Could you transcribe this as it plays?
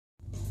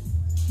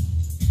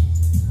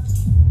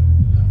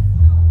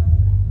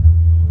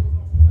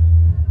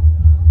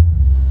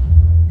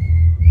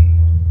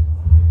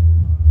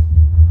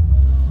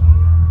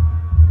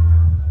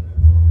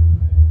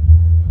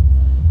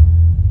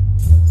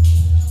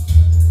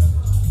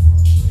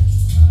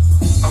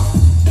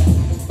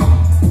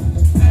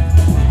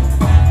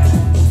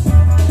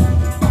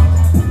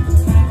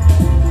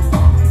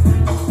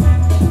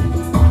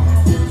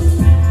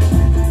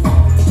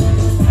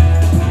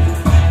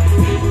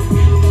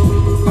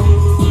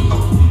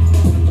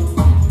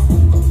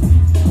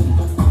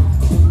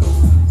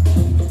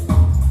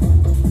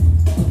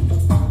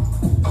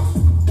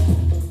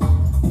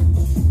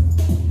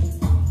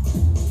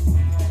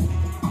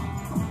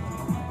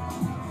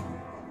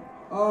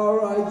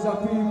Alright, ja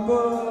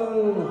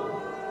people.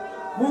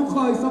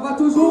 Montreuil, ça va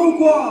toujours ou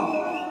quoi?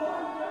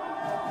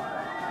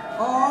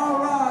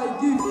 Alright,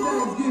 give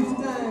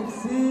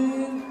thanks.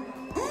 In.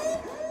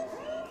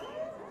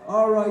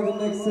 Alright, the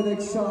next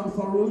selection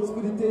for roots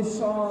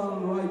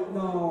meditation right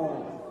now.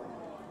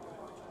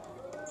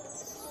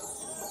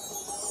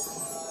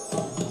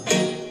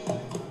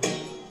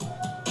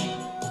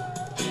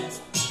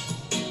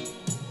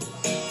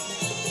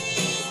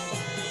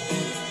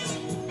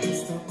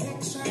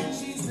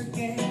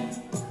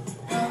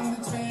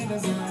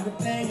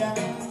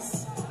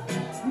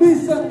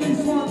 Listen,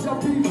 this one's your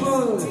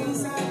people.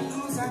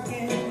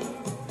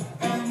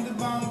 And the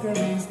bunker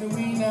is the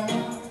winner.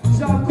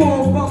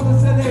 Jacob on the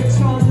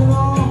selection, you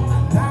know.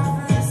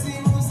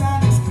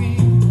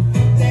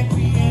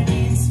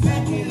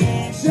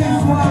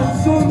 This one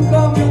soon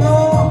come, you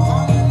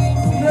know.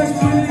 Next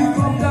release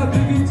from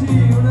WBT,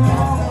 you know.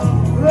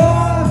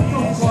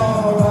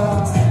 Rastafari.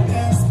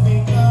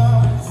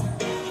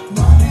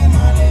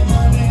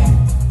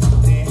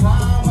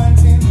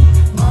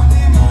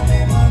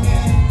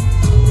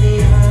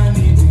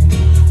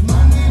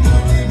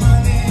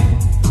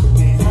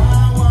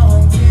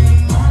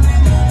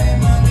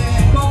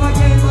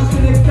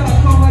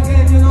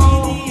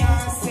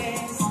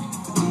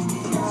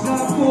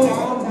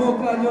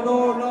 You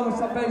know, l'homme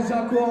s'appelle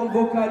Jaco en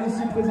vocal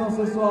ici présent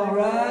ce soir,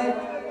 right?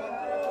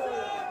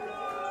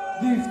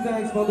 Give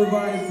thanks for the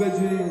vibes,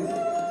 Beijing.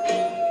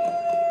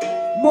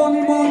 Money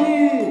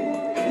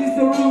is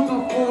the root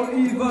of all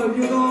evil,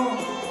 you know.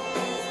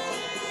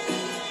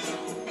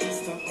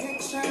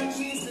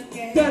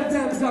 Tell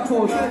them,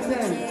 Jaco, tell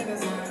them.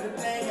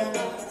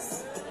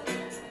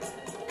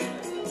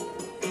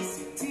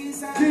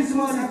 This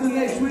one is the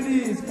next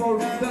release for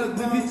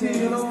the BT,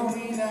 you know.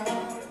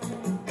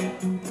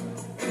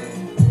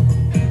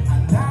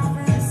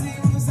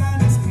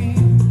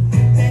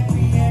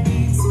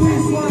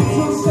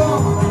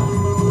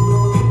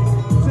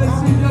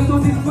 Celle-ci bientôt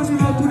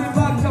disponible à tous les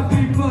bacs,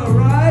 people,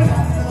 right?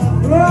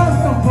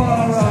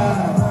 Rastafari.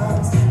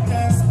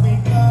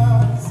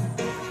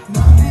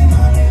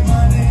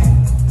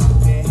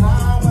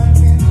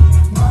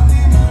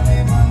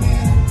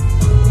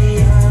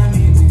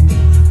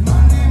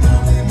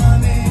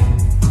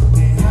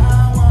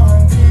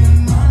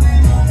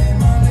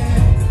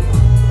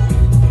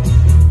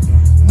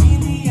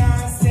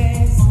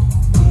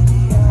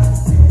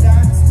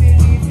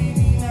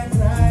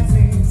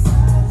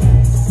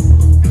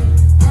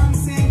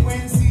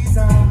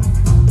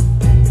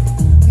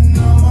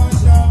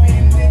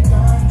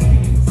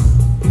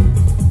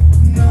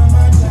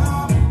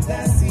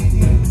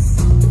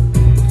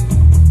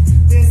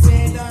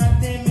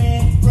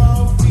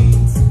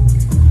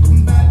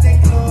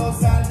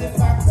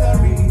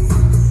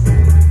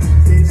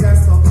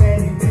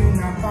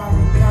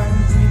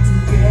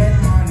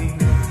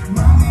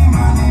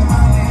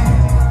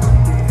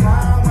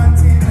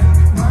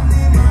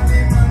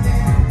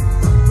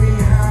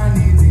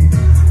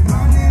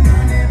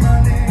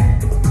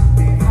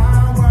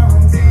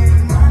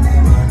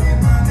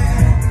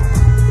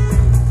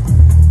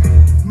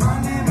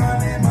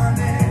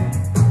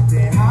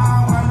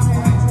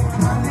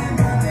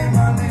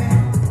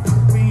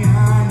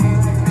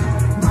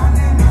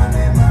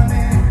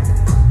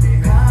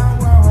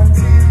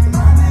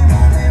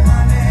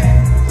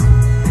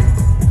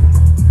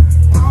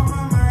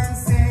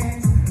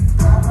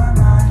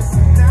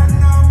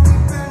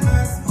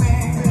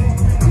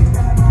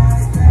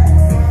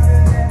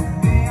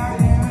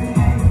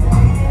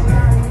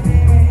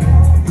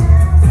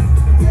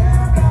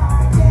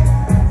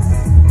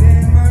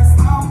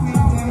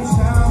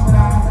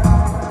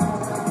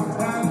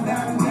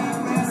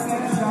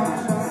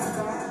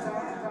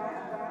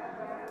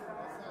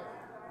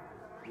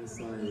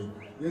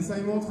 Yes,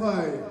 I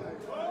Montreuil.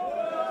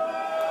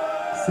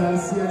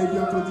 Celle-ci, elle est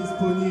bientôt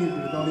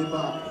disponible dans les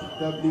bacs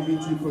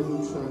WBT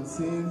Production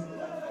Scene.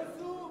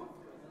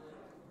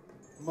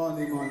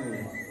 Money.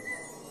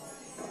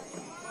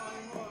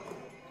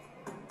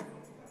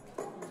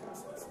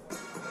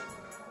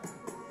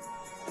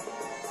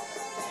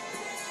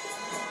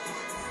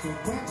 The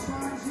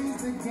backcharge is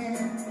the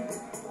game,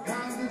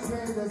 and the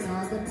traders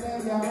are the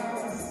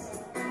players.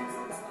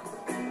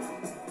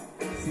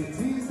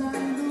 Cities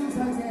and lose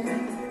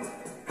again,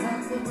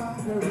 and the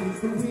bunker is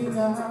the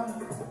winner.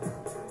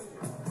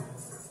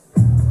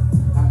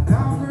 And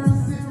now there's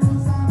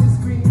zeros on the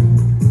screen,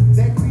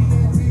 they're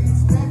creating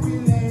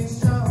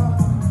speculation.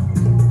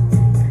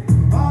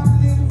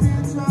 Only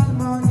virtual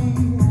money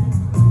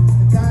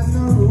can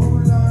no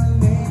rule on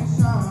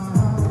nation,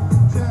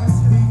 just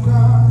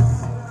because.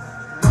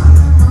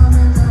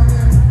 Money.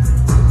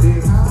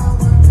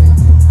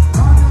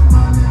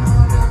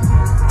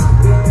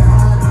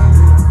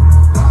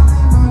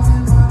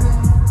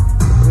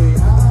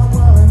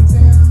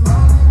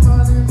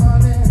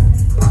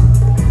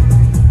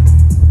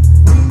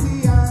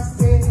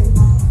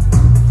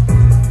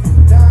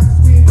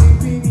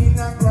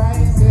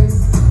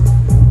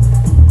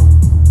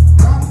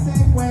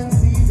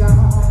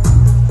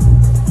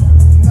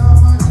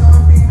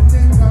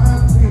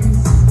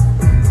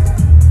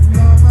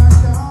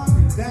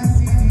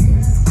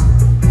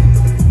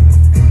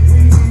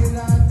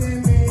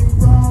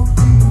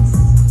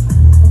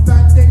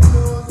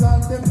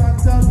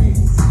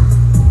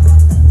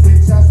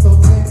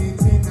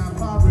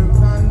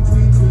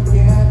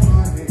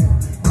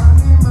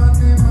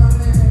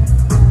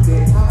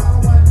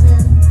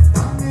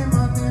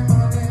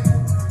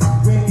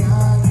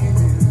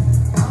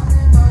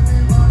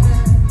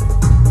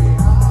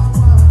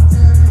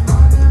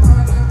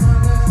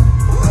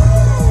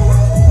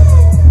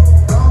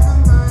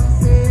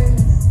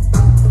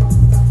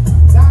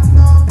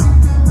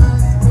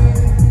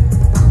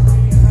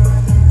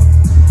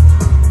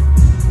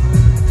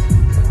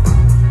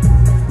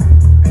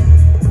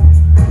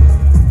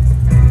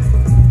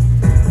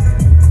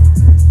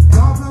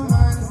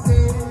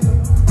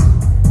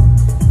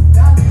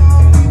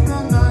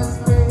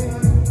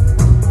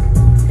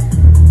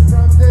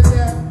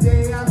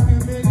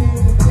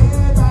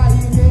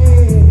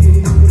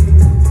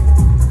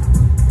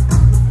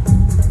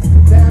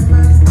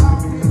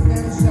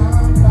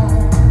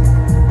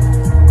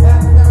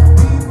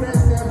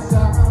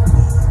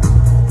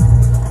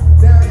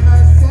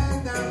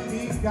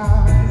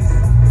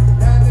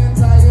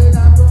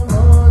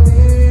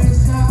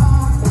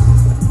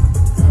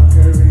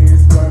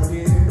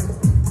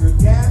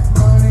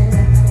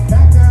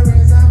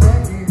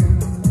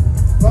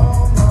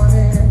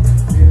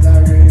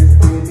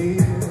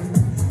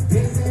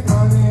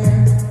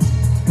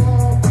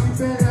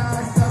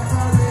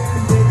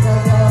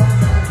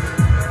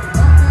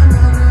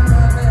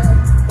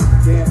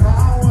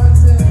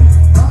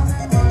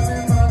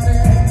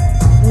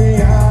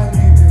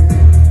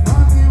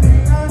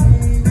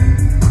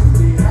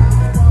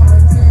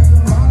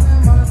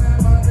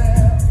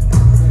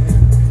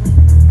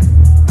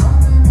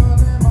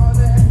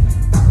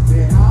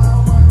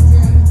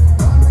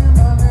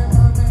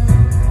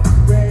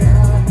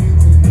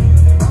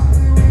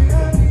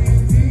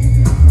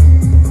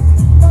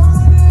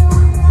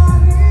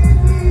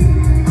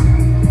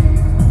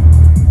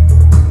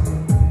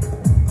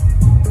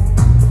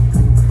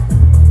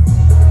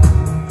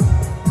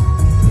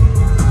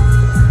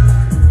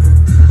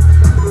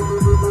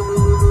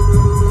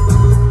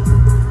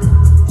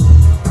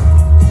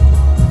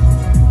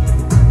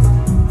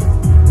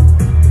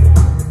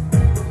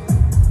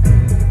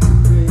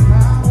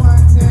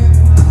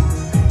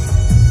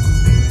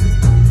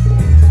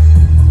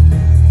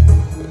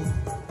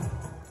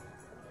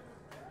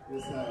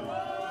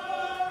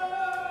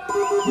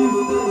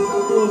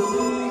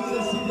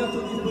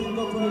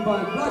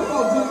 PT5.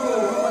 Blackboard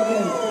jungle, come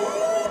again.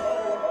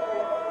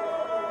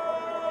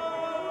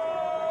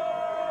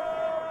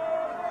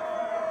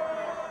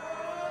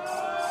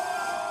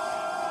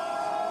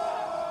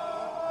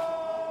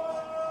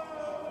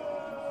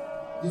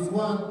 This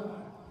one,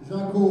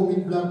 Jaco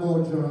with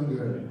Blackboard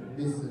jungle.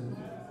 Listen.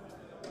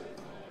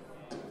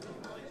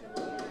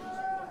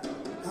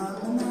 I'm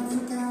an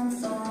African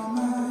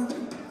farmer,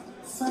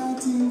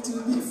 fighting to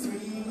be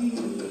free,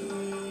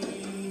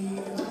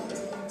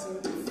 fighting to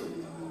be free.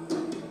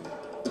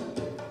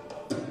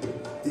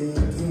 They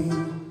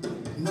came,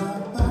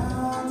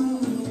 nobody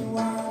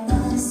want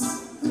us.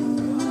 We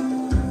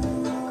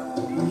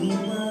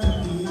were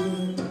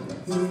here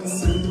in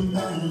simple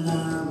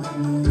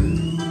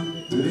harmony.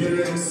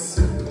 Lyrics.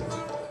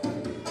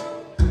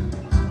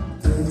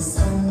 They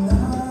said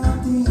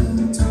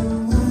nothing to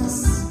us.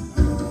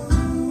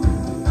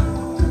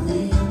 We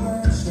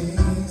were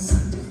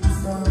chased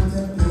from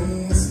the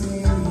place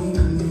where we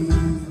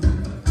live.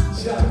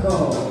 Jaco.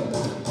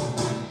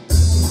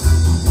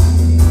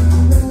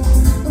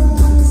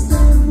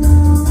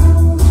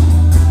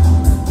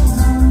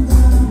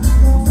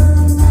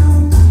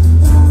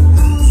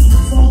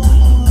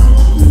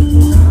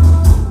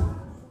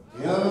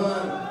 Yeah,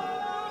 man.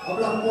 A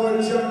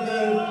Blackboard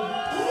jungle.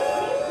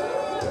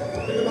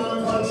 Big man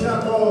called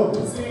Jaco.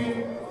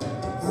 See?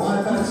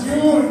 Want that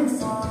tune?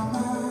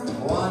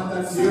 Want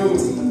that tune?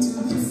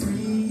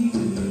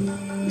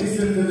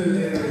 Listen to the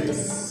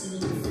lyrics.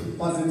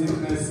 Positive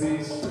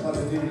message,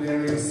 positive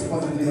lyrics,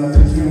 positive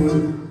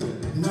attitude.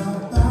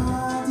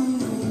 Nobody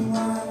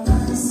want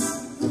us.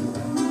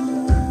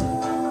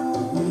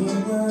 We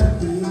were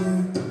here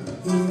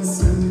in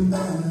simple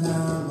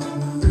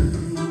harmony.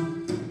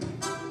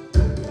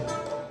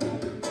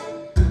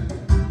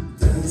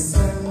 They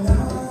said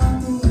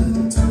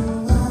nothing to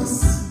us.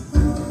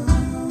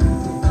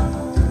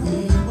 We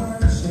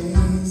were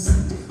chased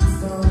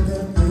from the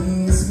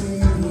place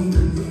where we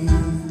live.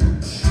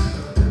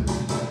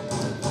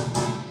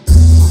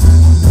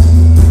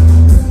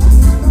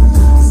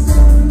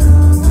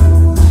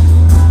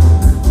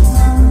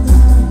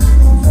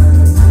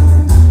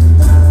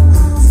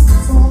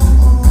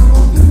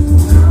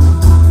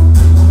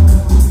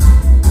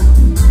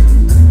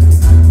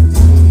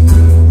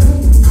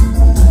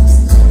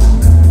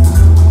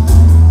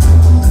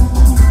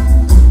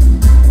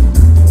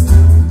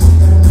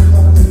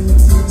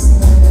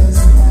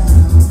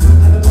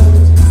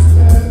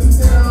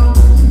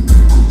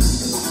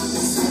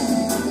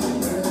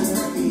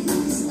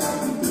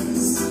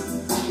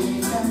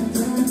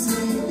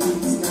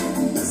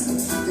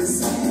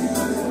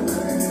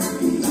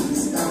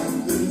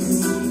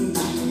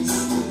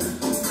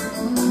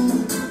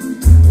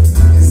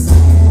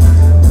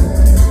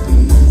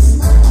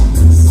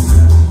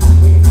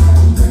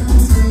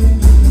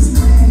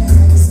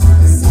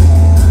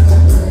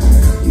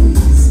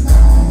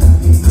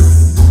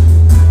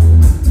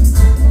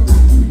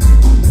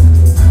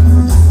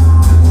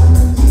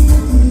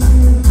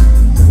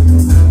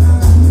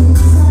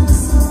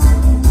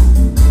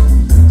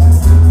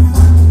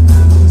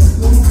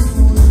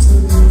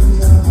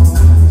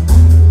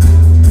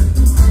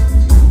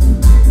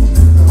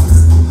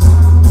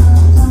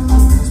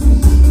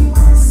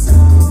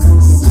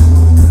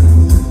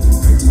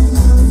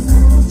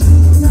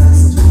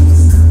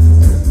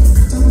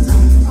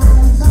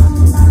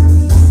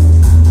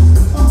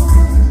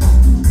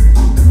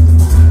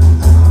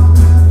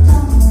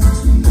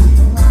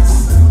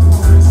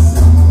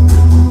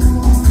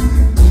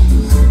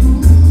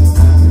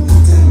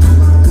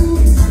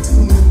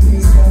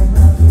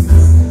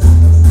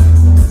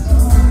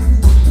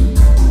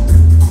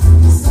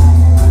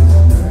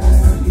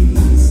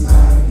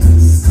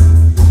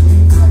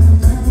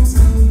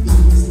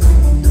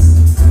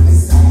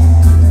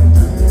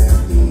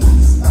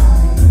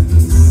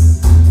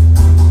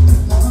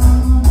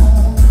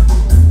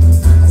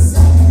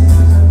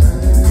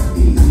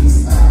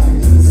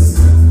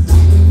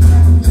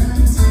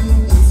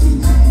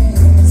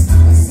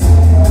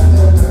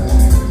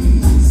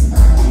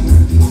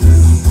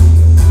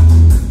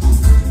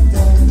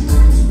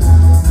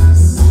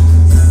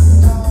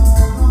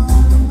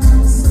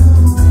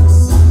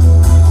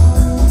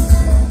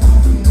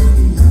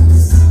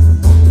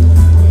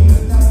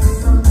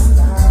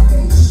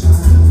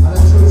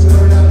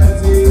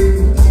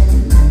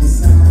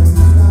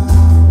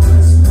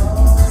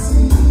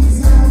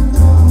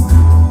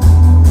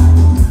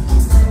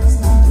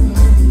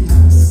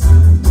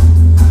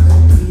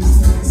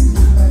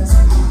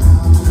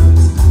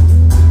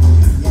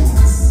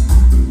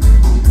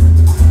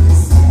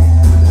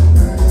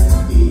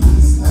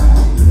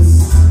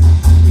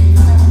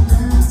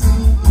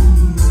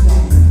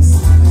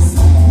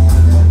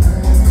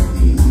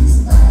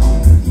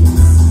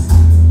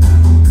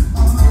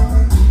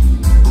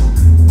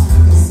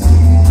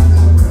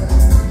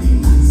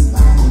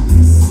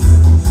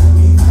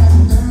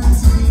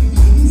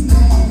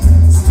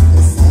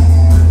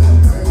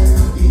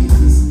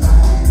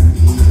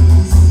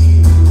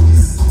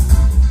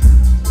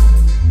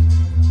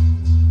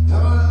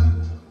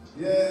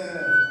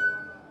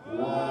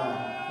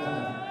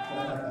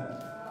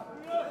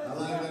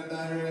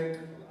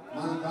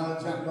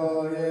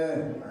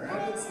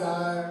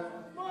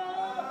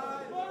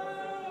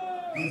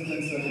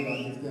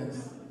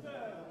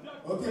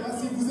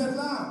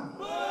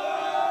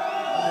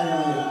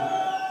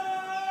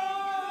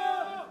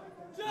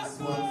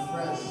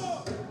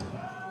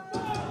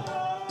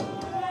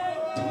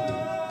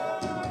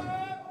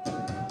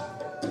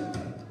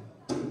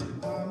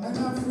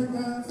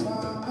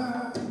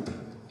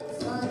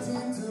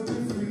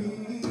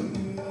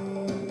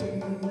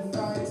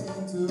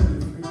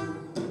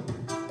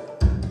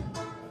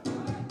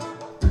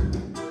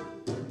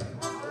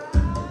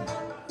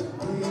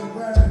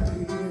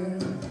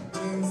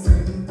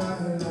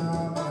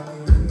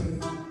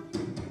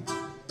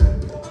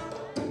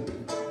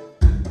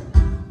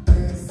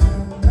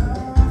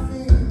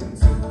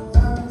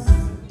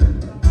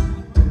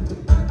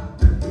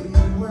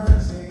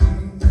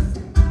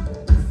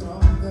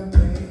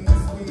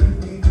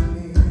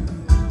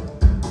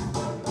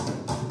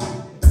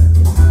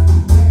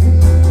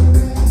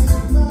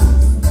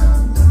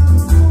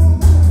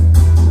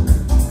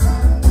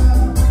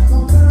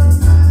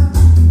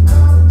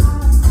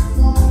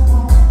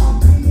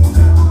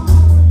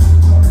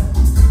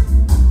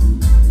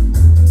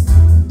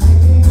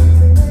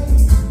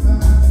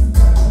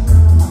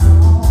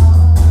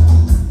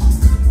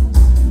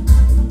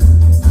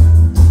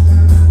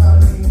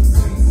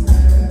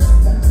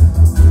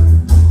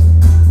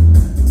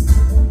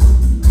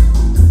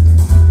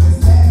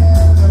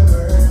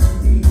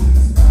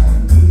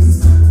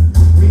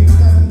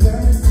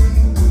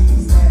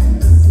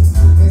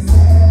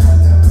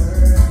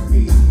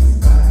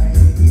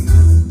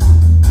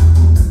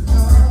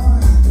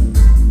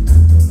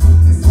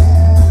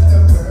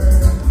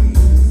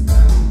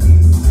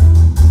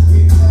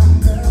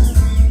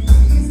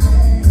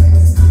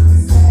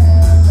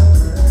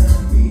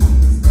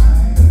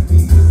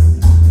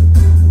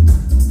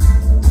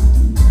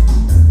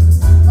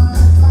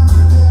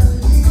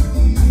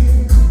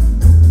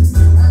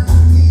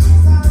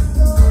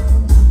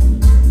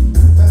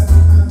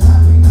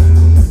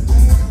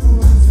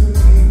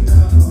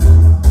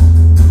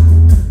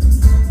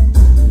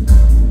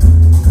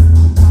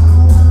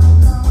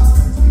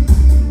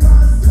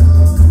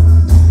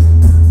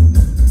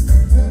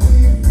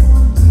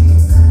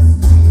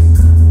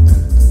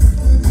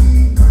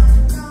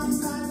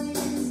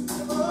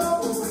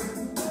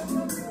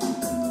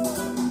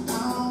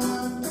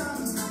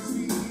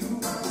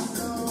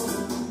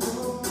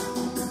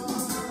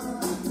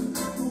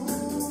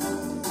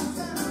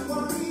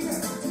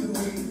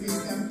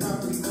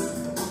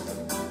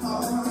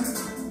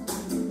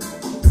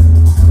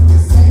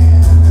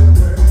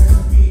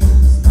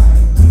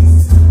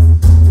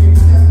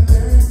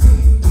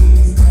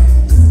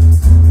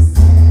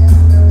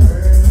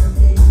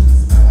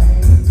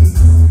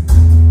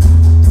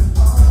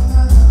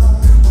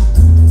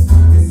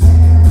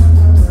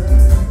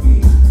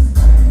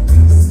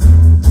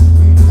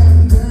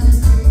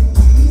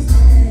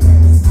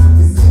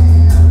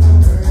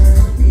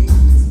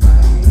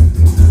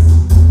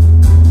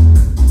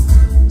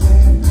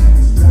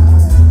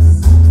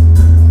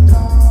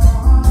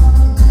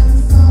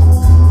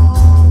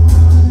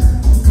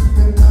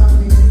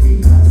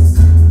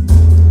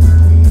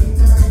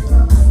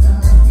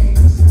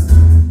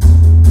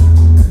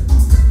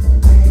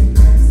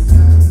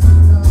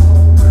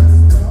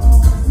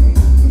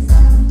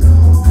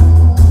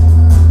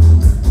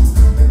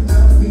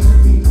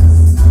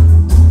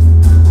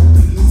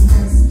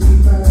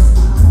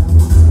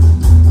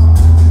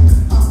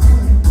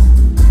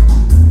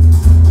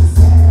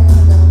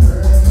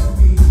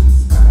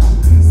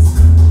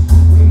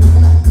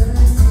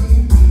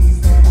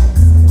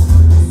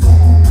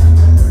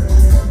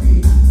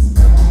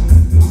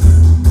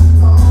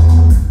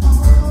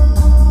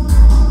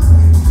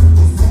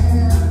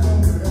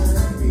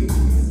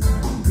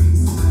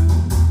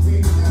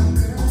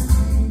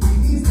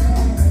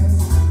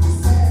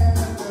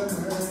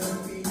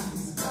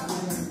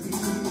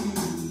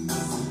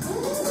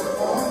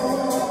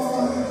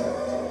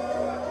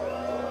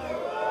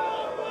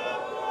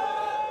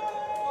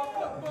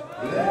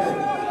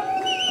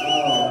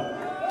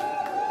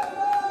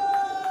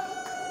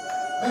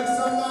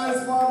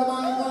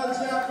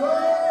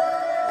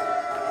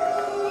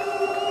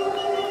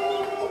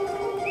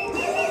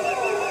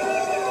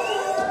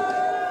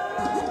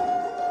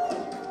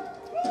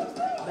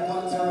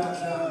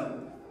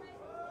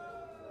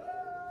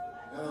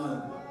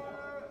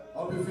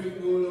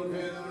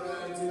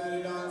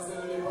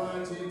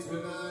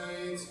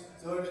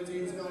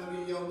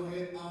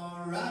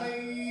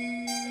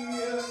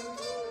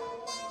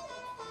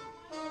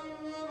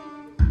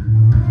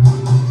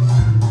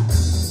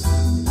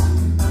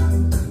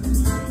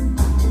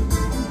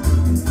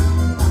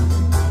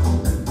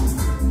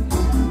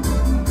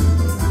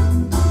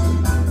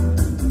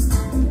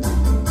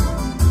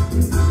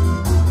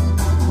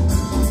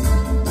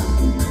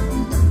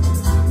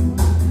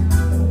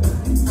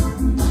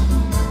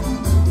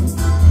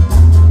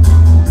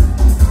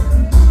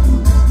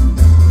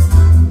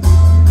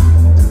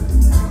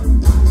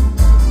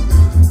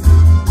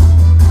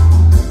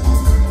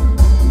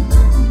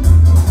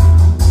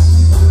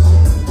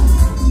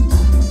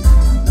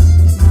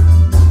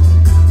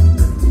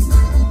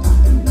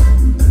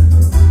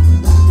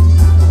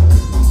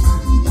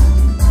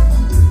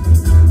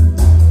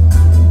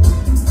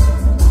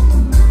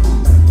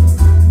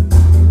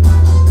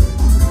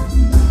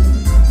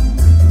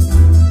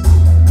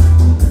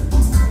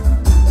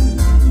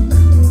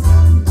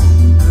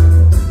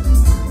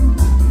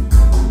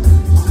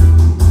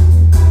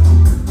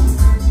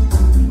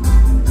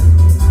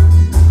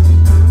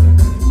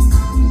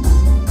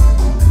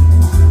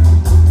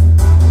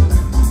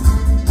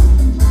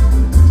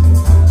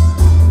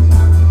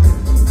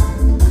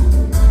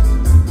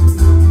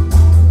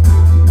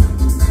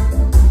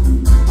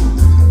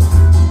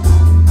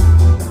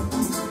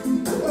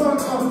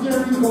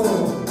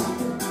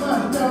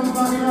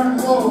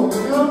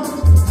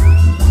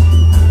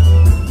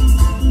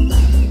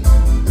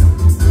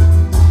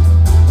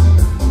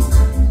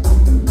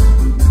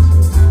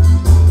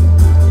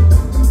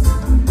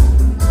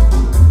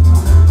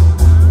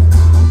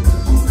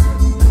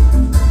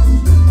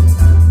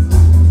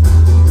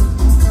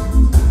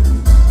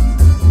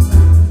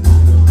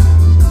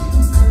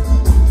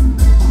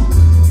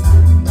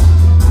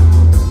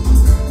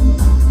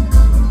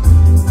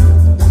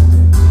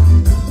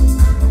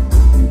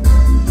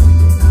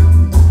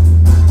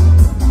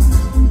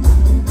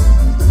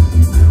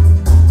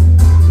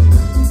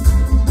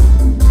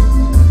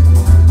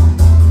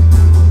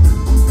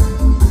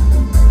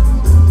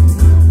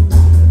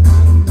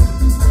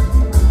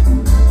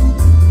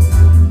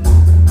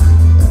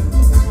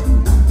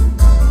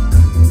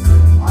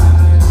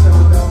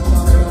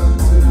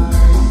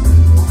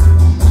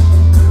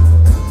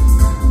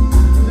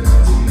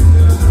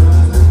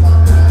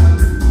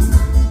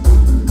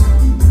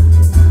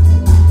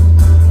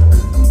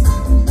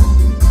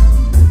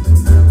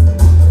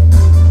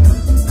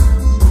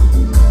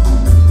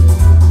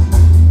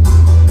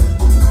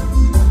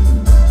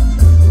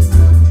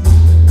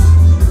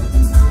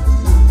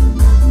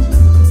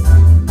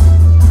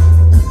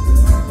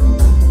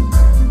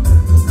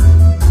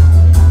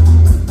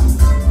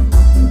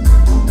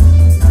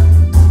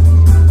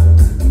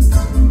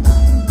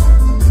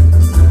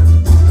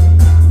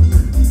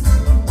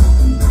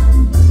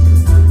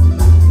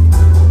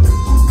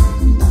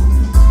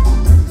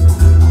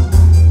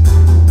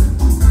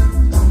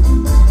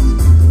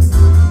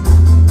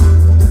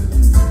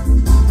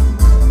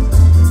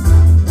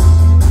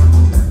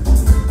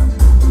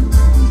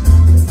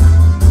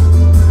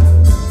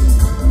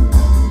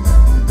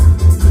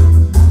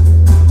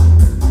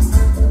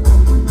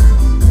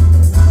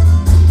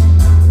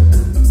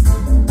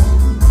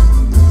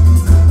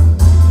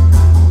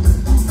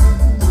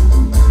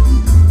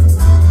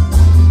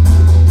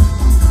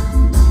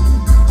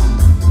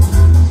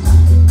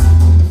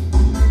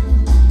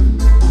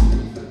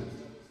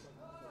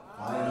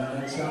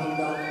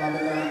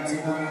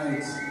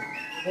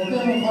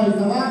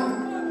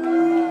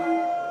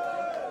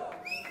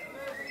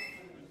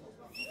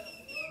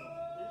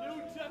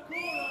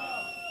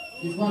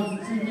 This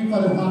one's tricky for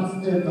the hot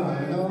stepper,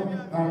 you know?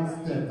 Hot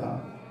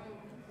stepper.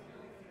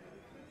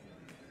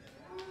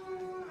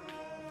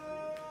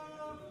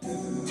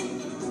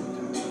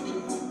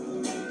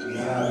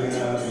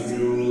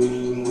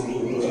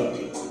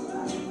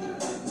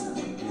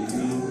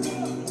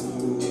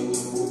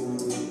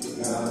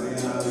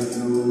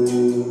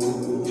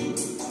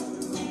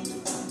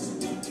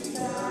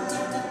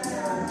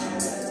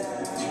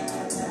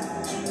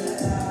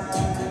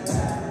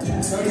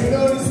 So you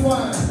know this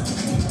one.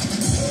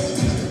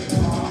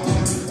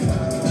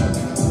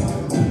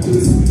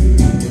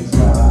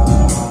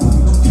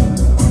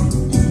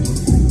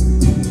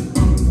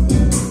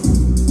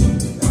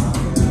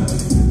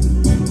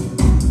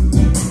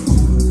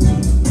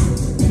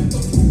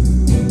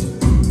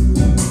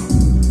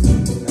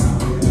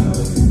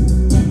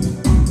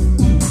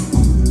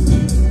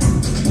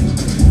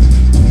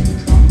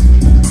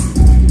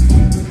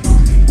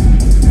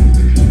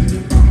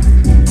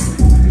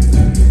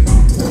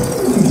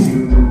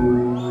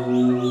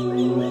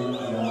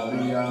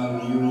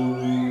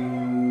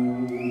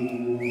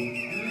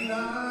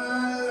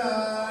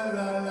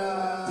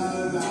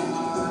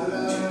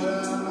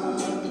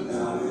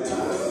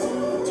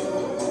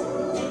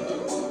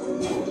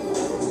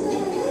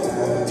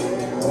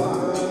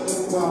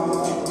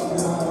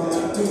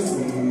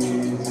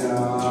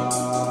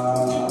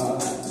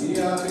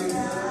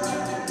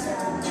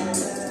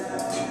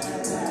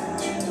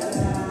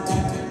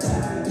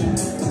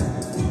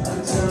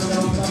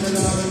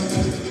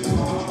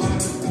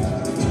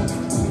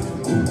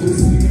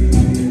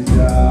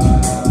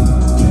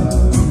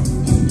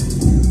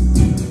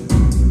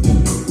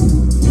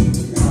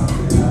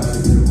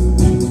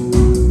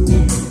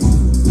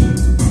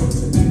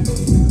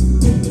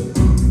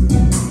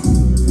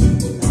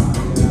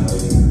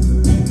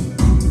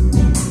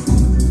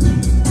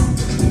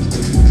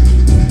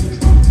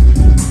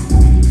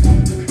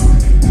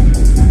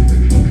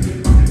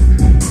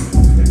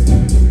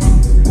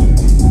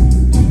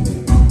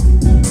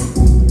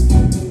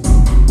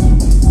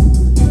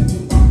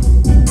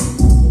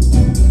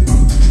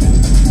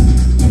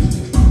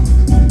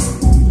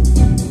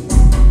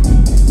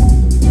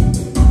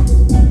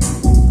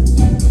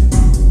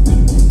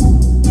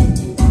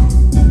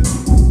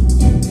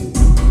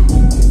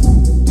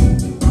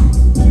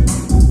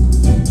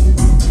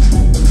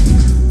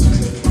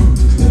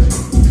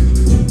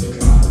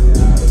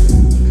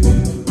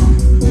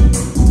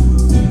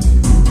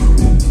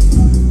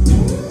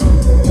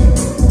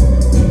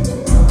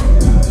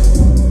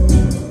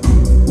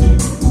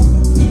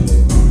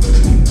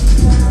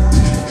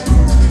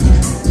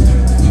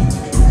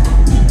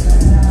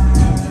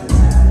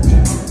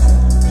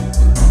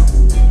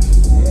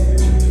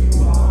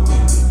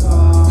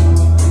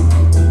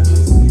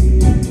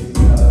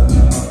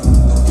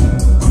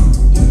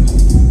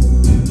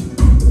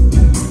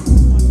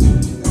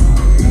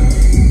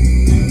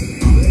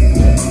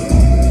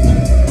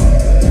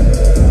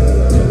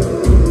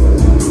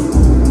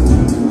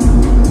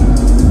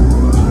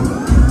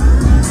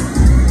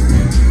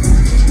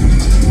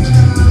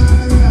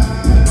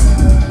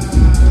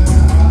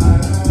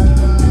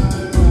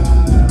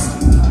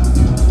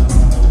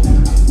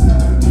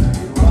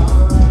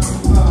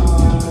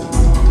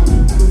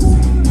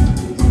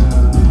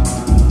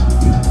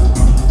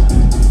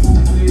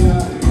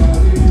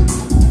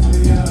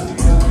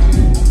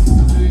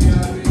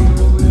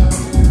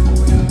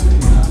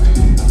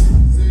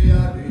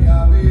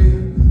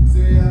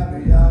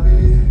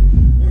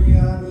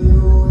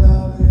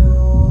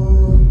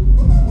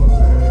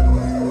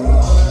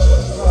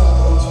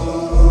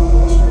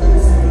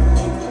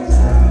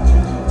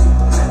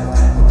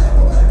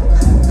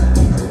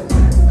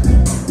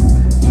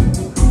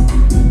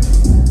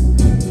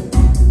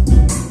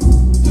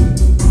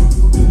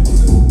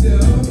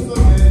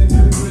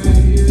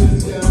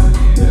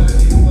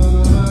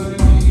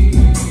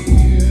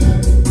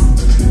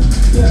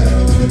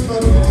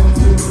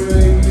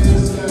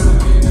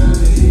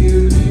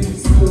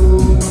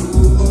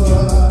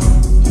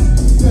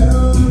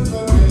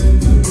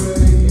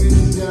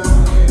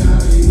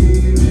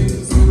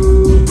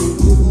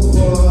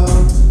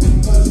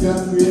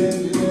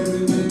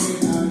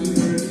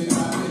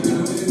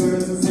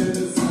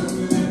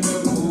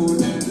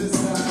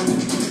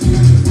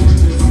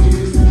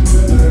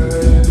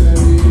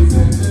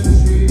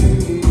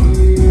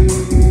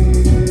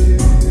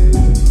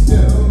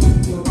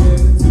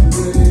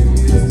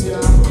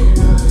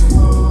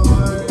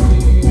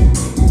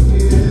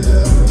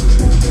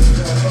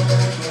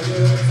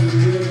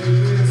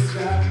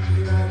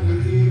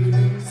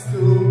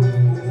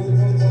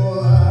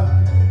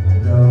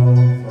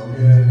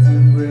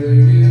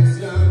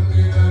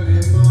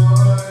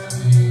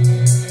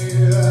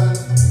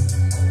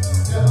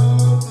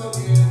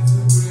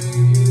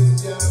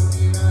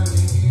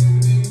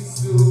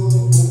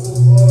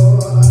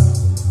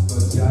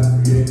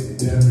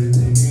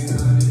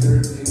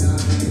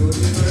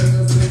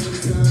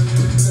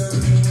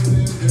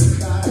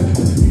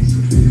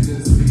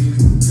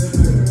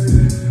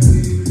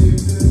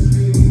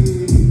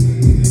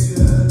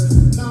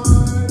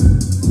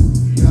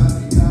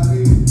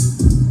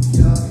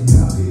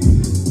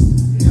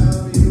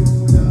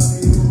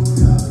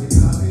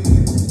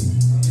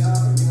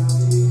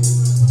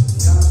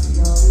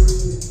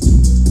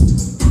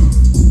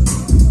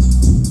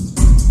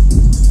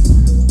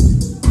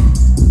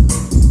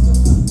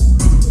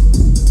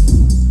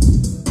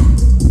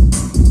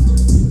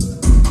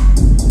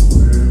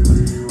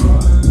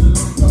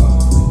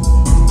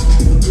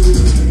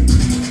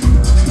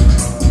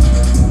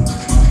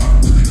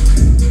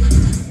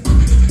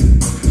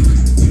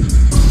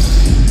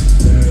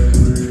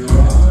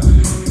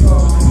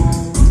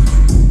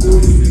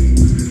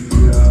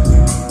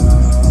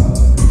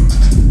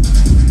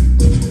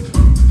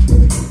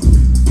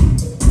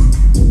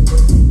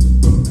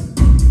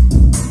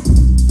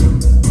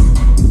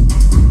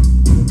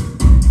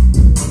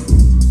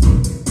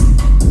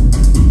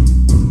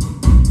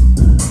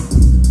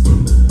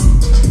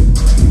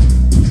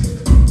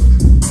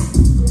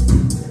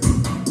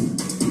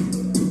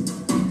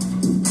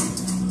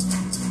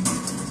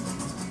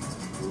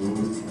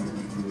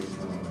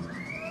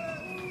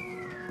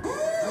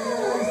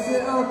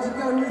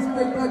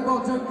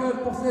 Michael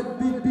pour cette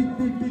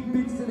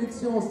big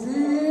sélection.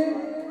 C'est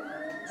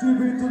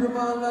tribute to the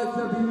man like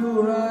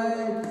you,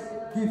 right?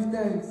 Give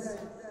thanks.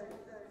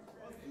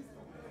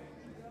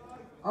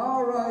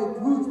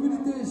 Alright, Roots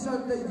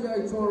Meditation, take the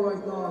actual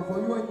right now. For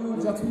you and you,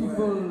 the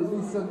people,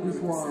 listen this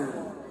one.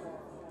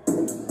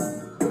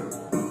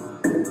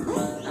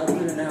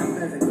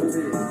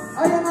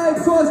 I and I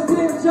trust in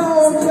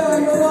Jah, yeah,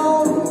 you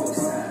know.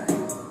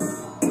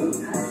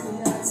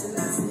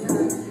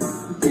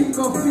 The King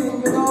of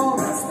Kings, you know.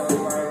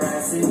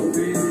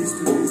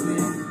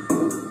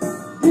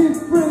 Give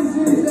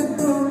praises and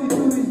glory to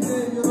his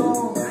name, you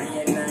know. I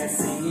and I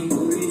singing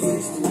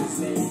praises to his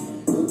name.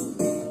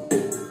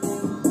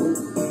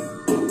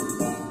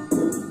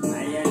 I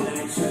and I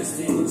trust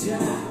in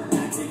Jah,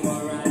 not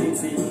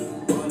immorality.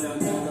 All of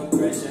the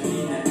oppression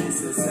in this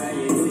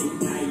society.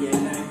 I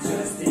and I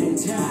trust in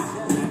Jah.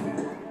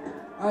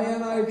 I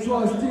and I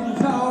trust in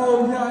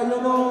Jah, yeah, you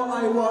know,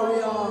 I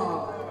warrior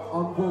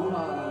on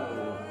vocal.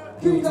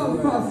 King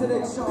of Fast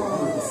Selection.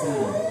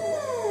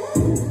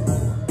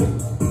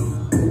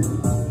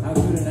 How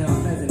good and how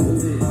pleasant it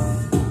is.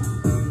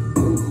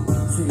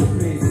 Sing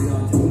praises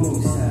unto the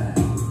Most High.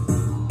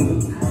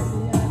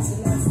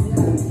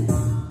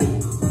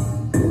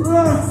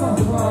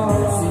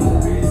 Rastafari. Sing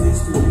praises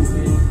to his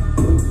name.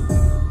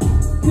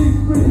 Give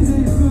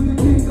praises to the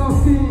King of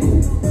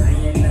Kings. I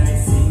and I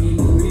singing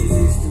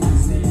praises to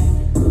his name.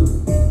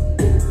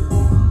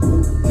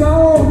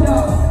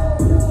 Jehovah.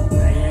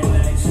 I and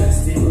I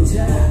trust in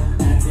Jah,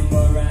 not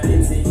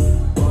immorality.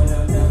 All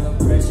of the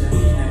oppression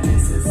in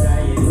this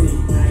society.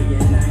 I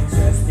and I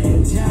trust in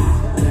Jah,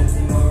 not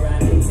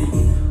immorality.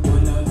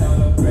 All of the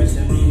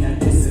oppression in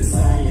this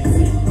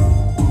society.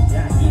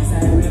 Jah is a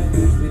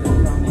refuge with a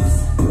promise.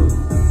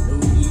 No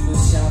evil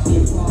shall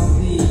befall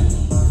thee.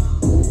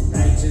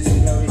 Righteous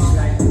flourish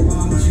like a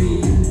palm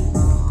tree.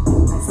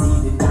 I see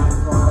the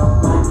downfall of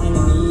my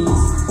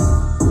enemies.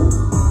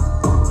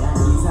 Jah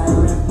is a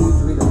refuge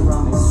with a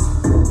promise.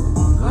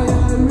 I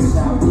am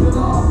shall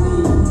befall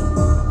thee.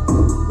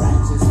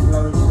 Righteous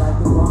flourish like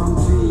a palm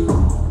tree.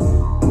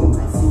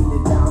 I see the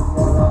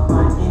downfall of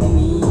my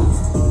enemies.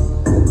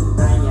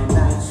 I and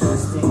I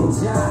trust in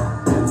Jah,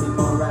 not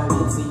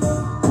immorality.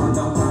 On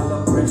all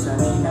oppression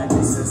in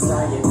this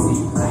society.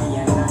 I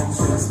and I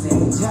trust in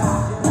Jah,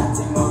 not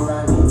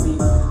immorality.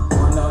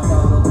 On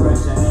all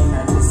oppression in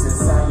this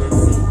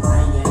society. I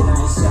and I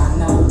shall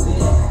not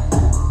fear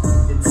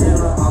the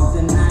terror of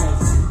the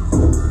night,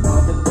 nor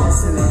the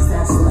pestilence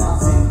that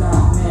stalks in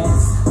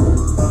darkness,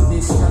 nor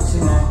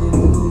destruction at the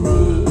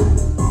noonday.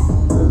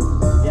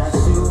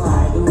 Yeshua,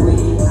 the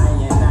way. I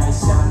and I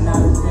shall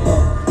not fear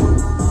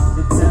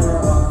the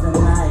terror of the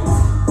night,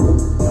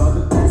 nor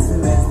the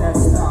pestilence that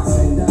stalks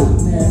in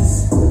darkness,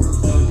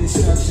 nor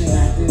destruction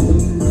at the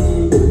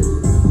noonday.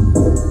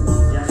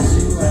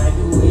 Yeshua,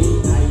 the way.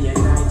 I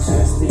and I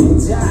trust in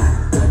Jah,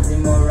 not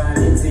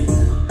immorality.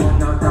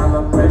 On all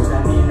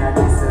oppression in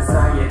this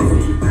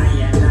society. I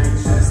and I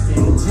trust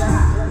in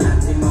Jah,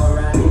 not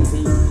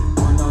immorality.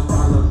 On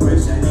all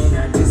oppression in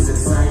this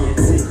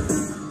society.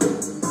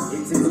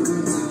 It is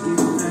good to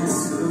give thanks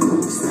to the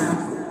Most High.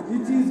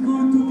 It is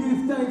good to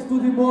give thanks to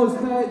the Most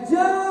High.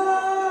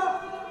 Jah!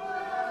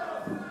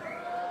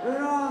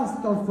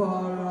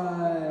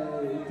 Rastafari.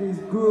 It is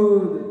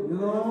good, you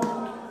know?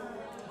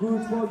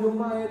 Good for your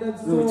mind and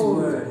soul. Good to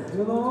word.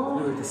 You know?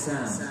 Good to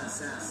sound.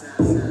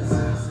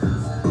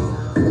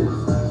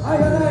 I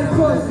and I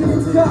trust in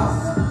Jah.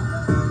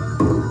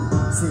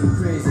 Sing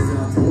praises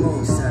unto the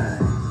Most High.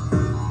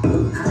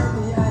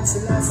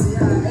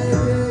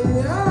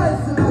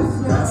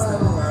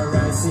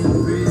 Rastafari, sing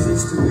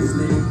praises to his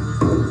name.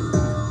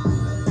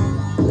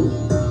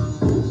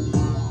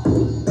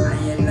 I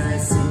and I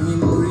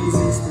singing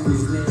praises to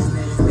his name.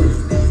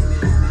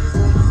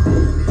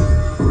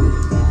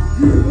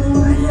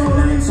 I and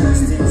I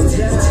trust in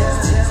Jah.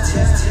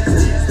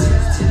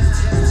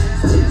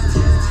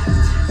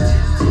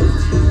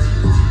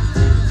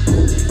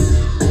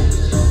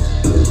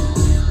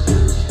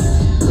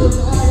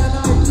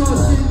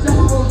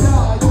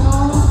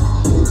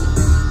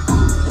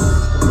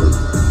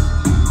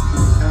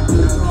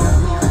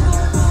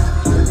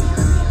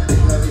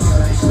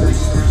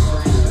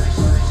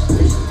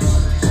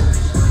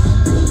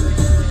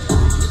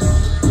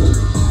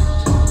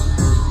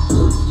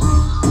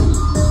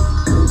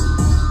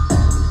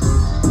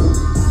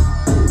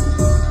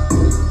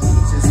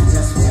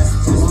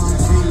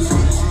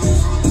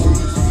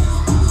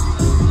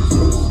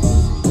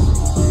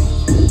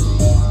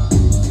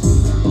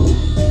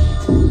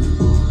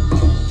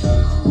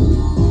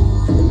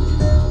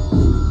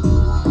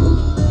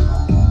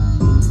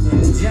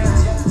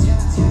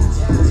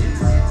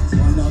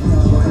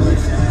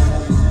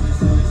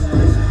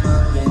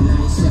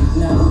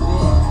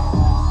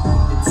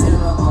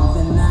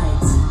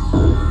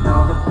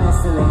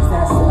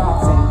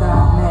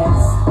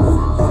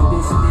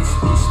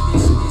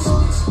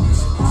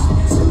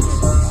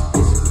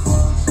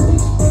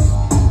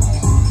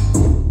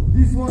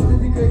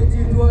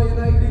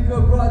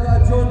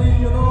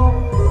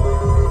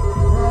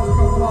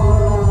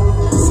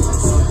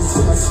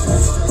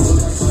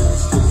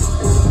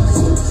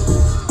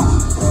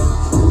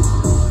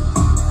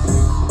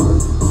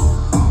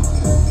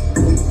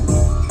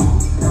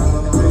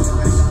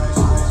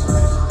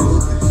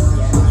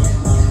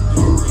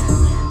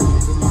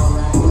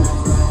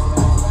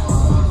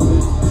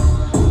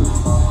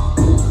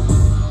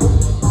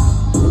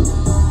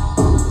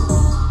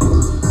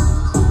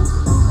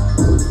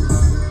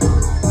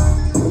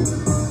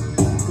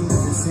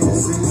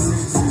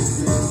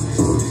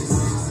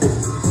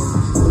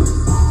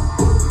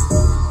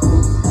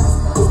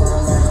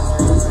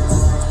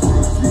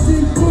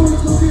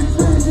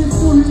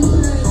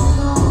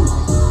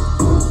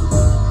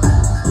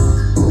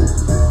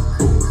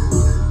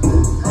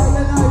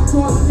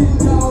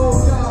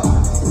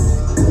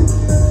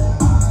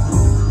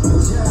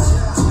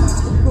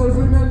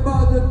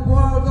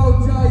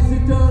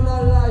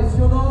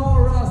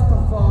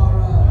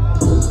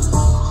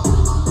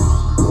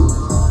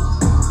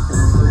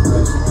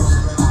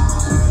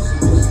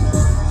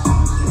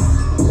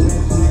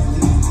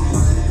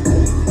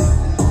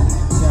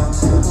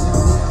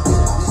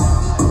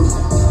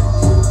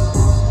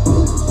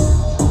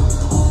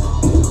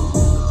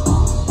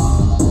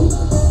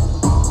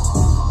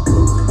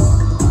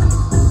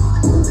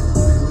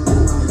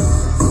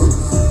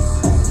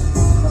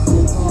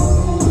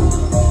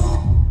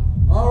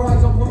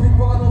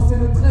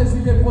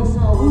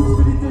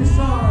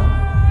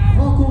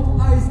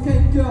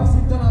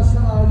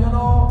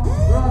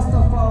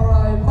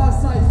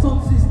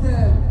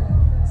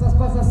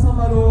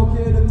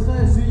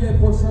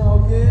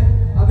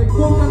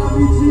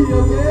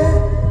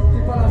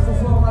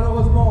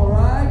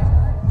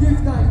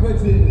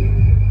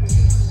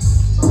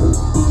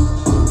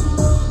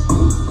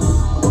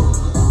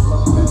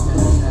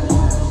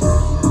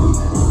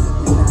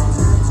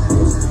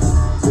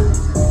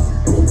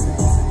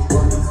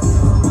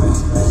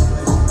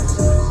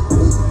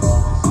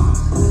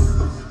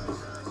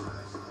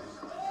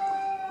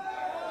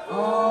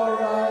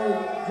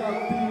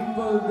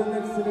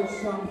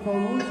 for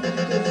who's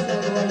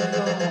meditation right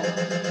now.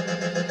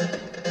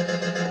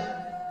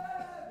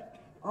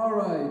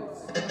 Alright,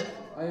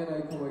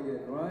 I come again,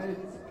 right?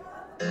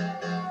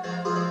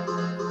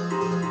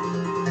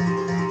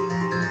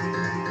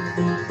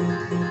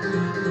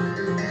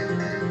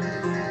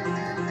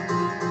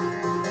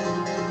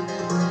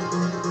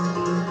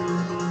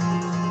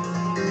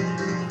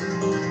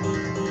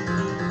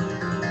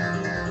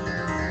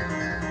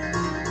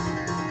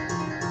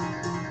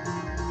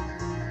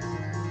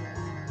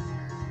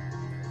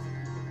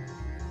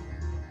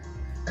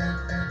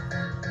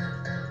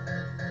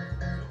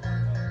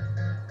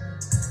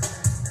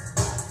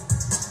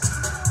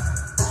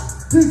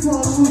 This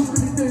one who's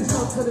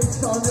meditation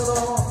selection, you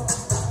know.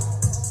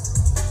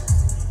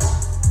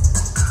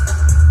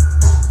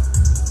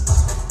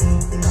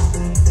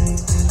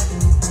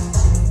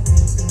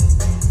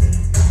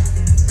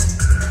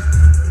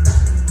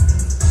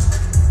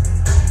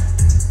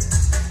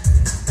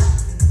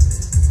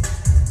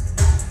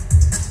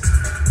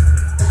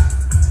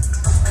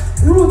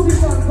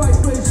 Rooting and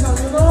vibration,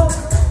 you know.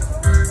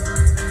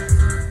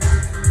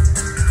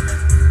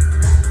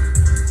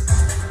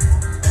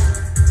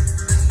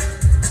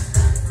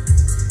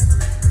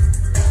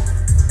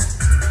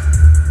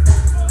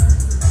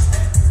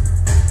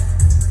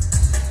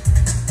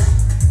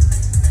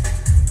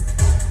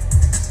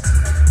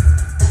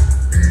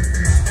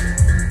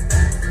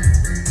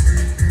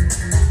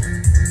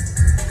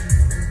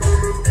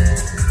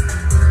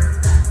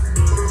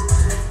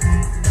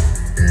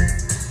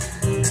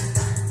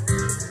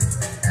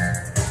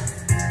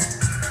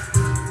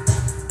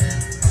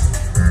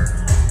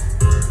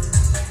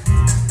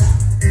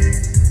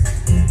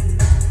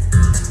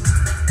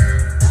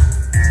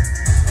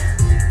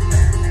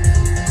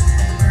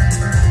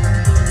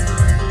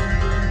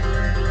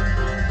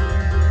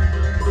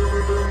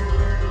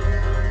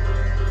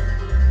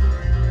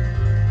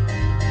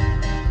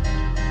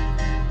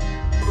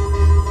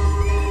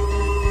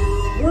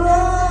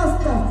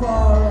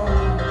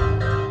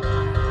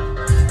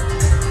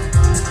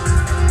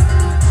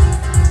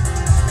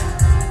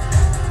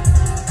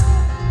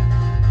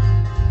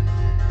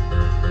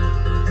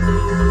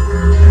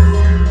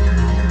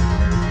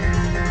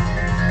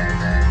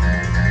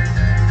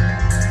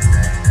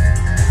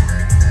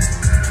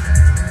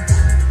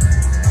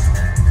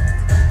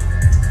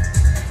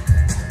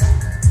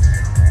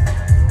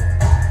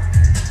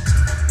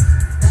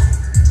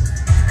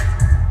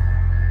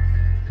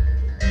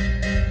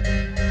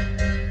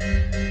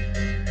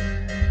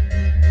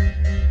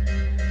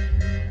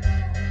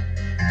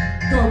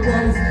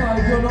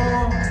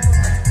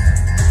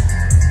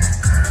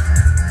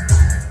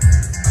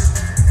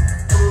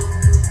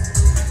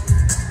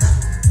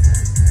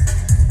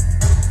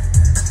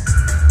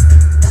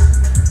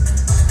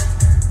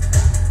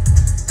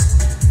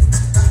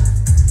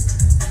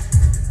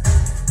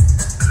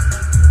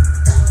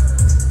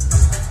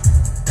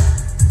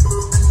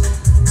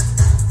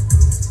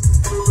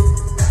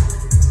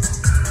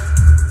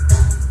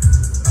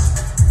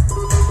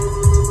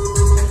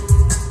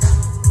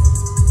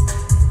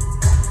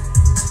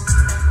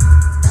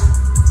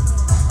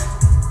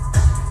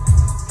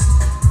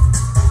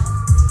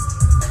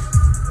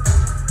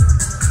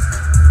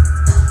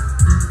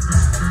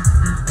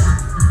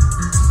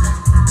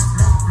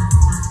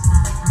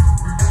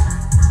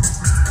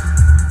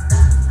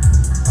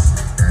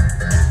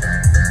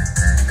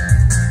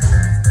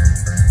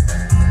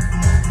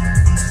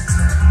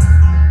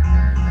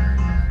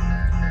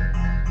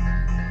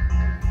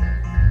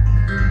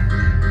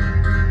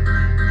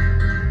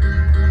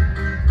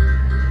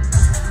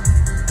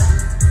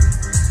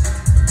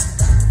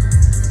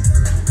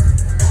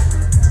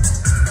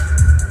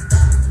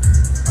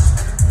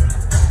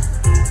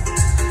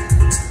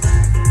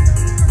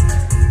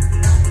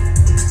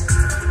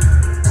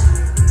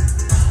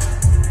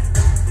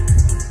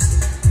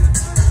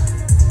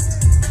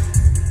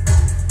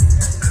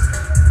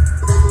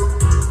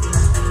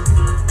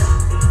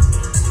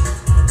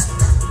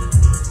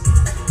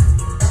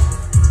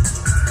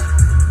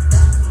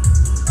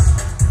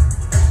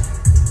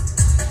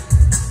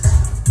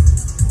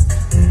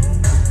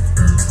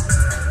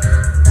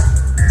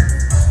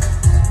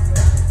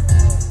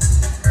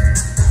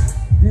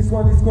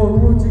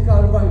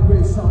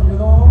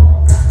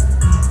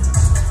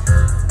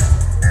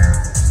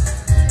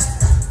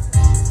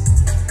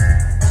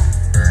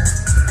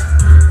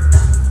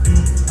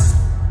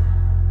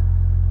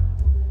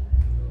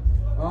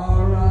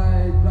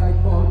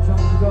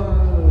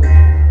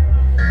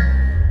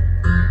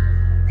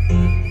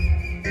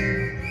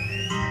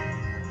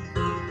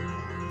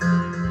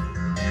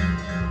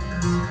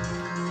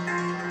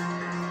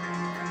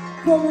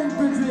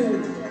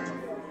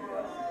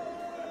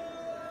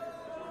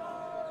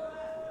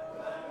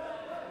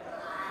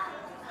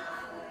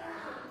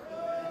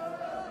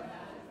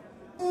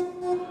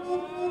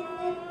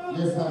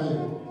 Yes,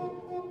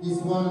 this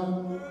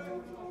one,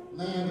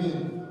 Miami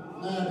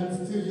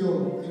studio,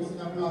 mixing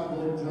a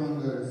Blackboard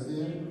jungle,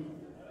 see?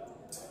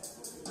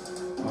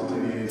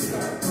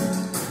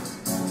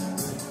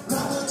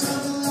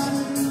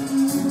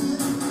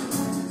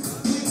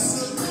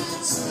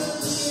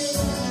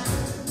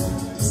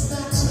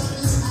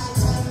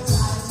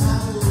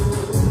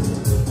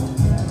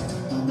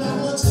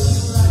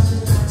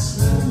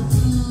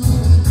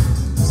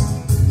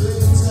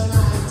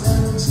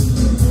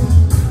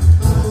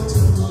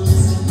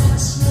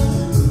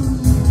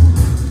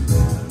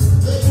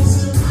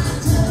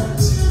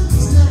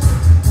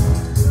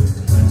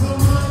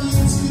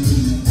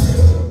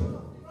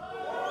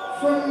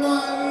 from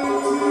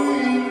morning to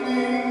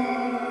evening.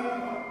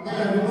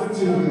 Never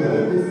to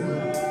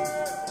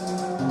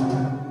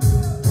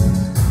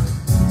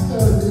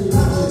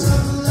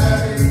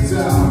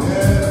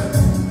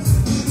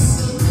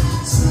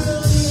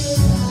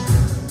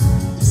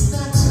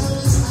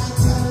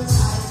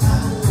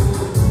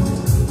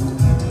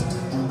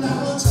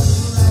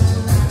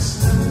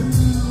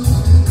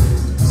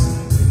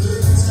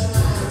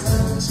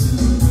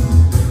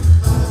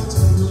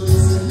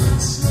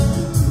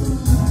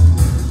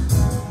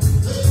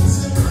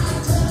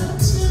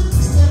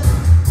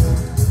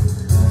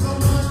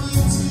Come on,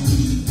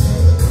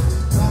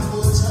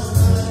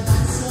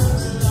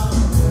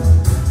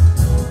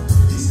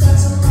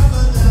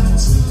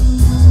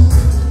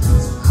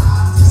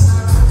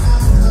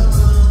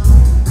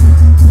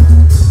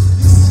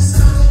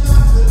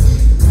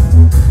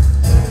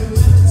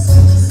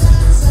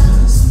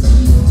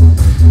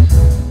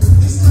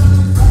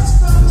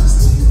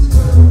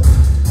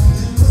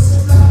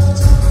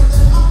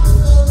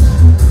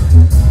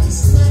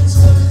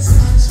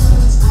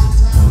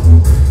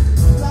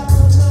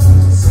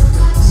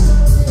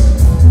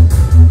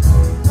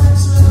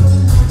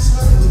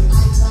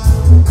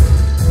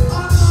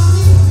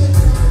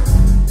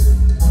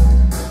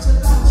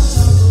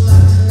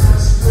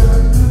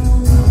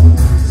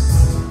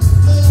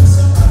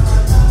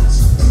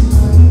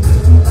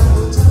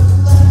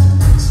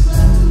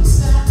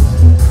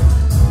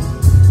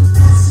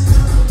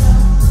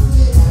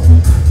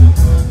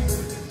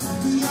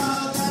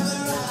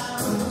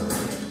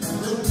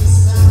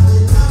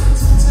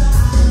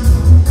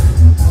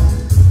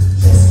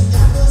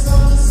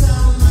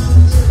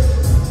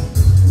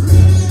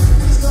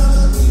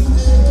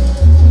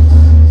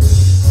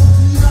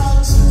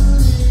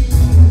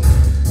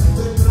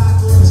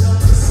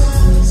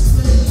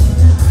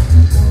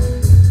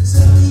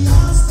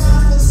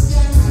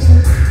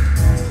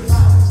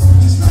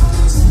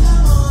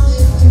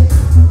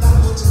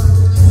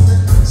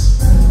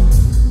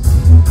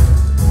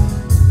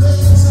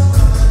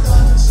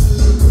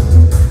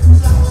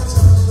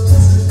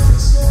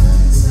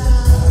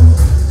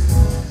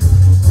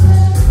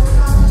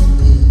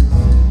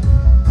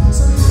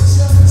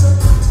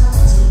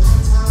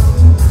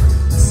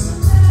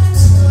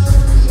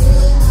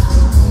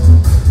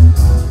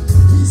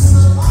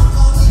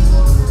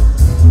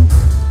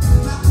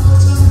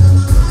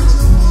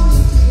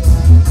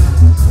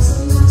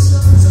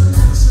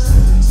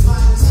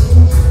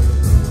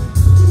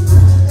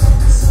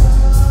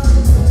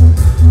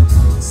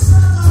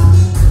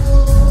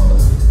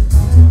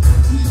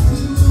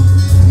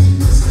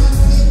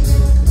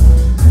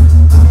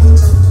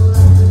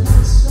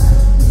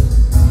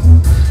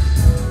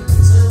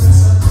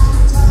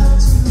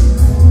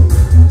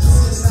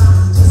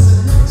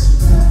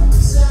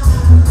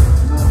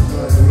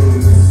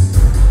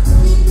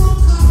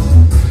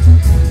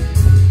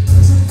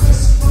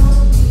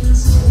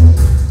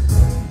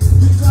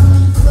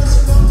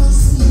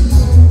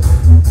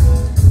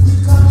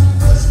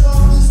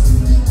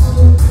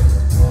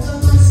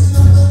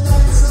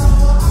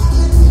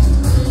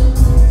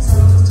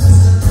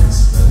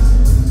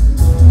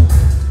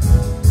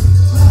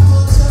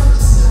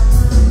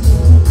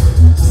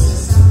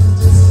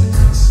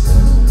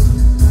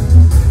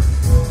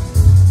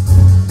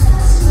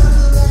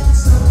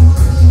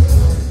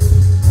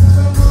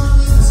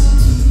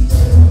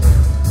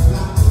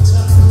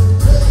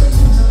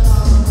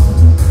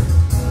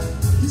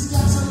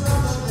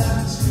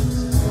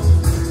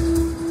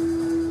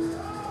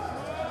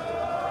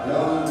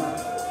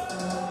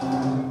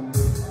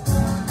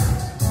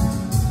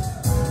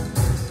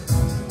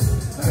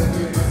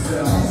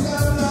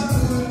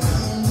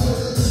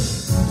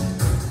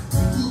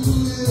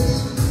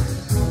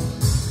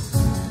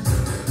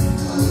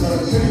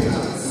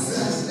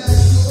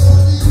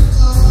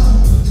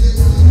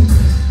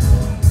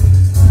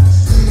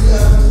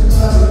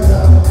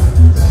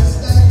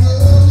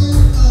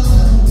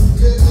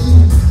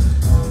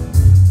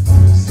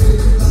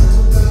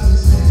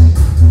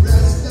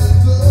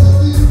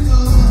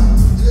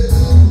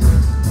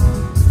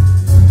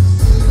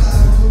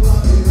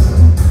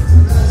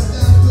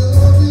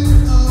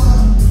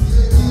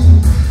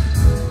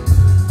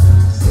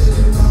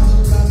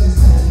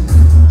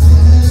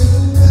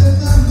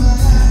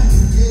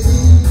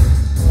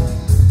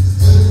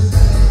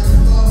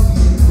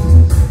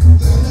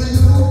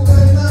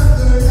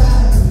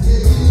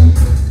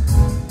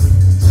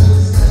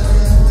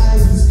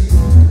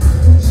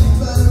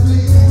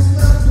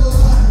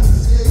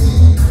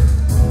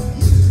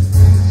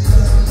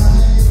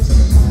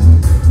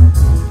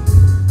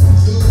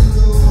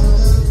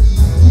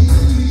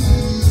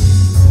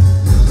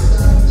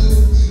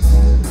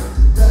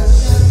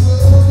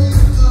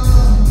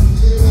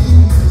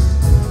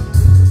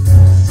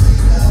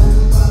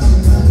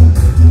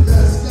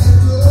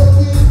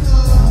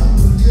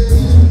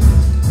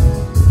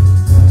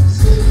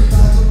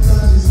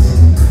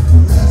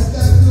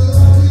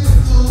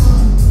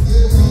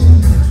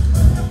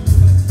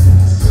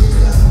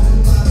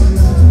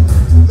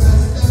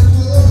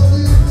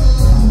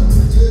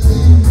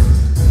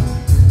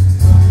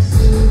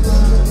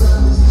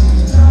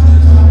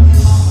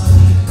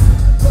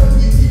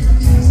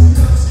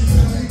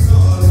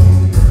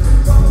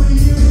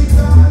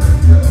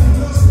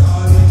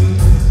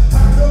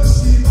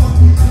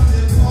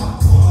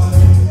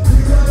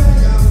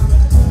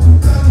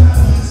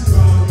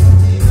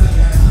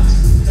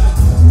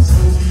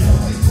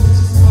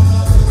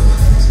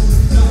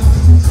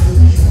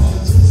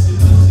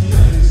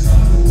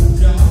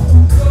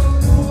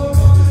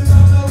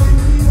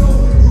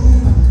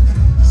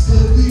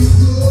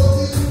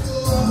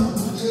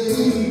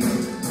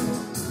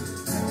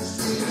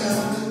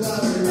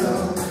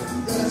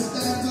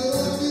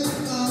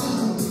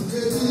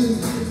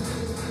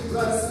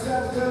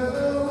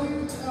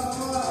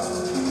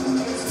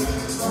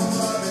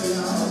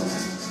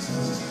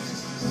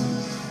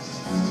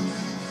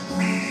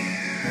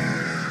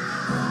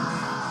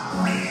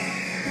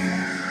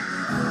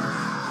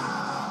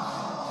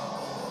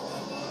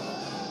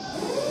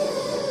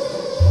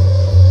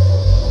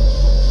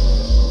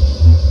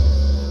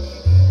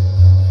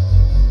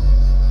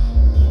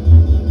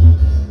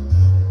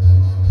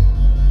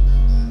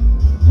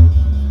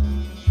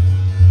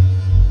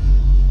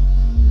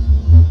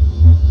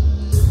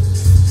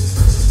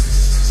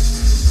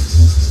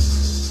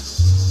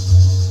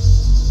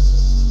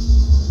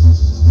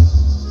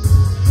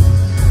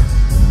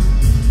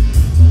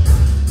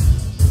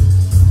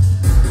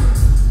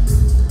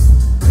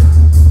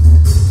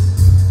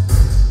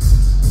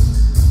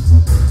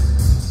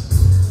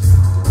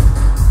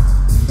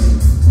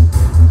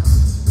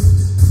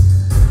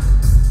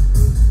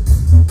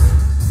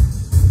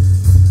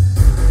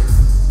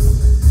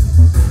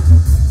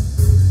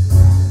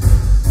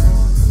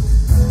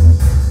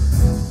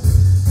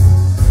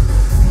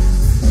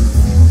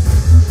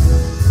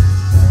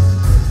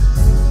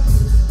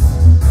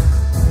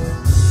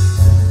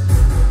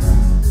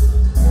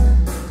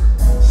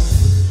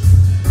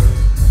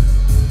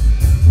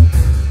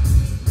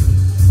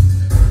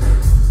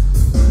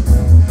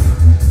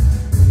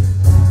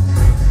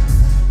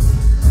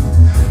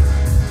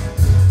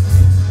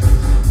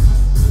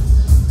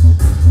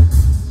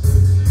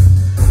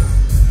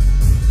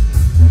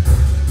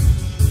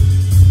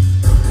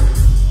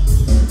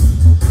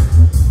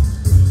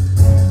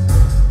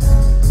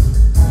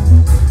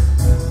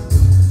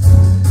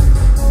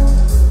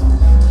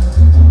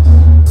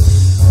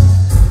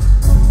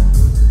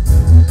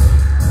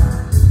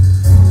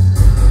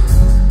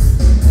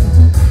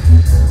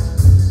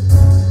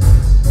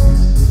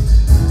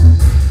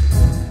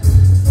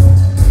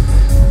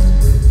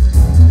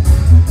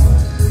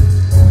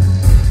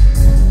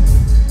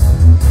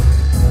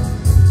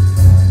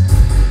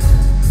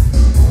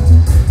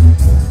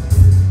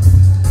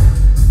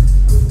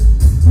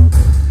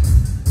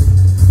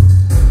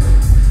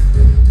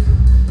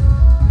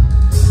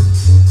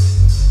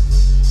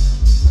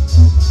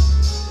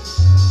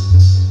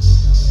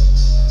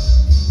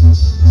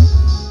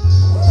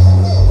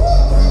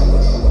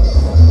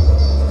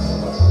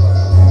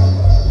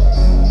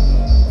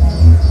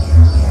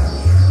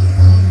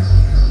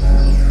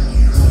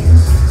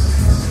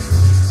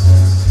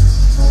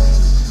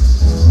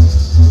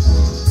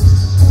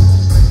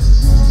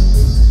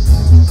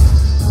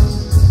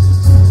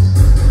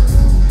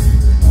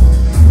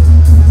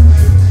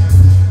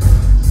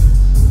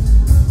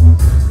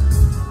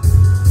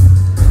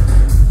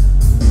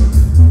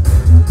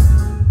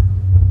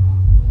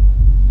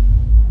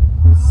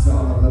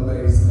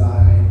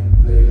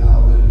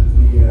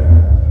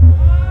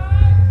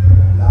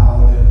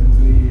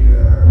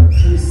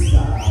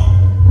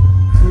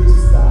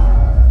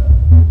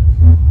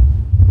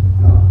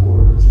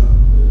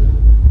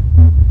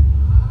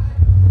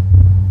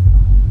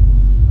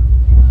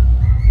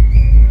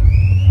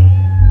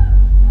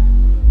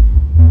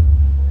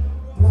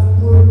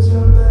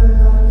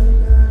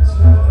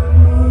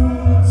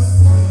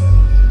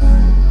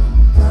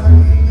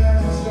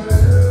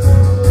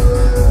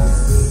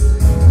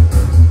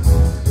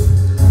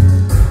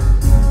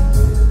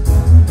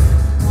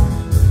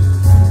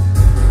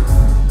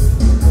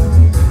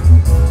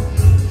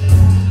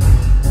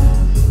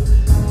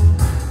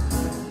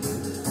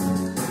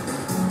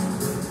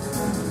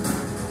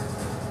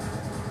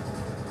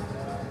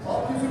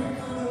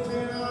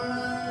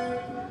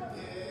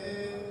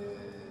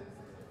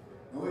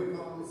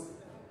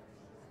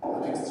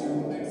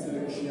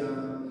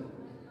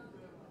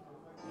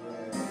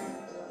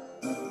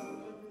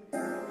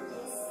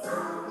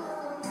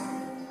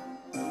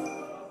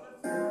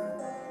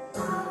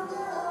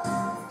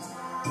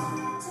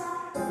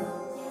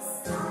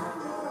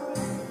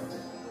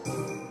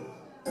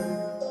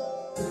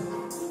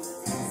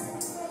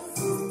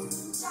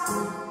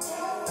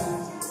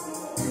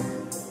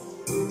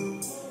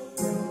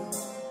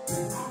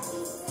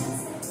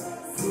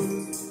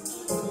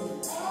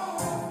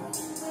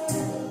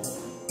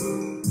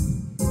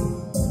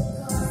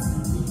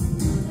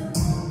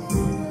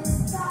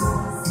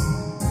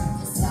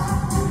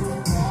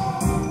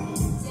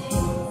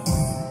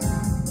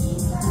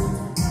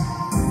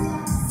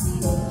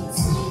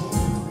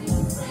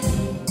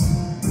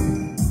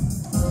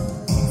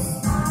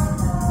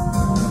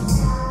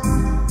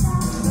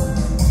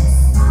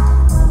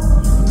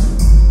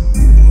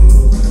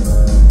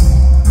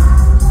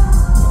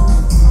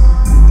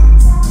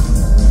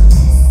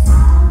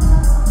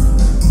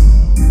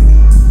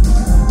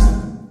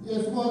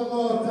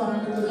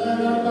 song because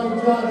I don't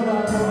love drugs,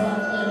 I don't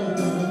love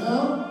anything, you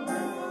know?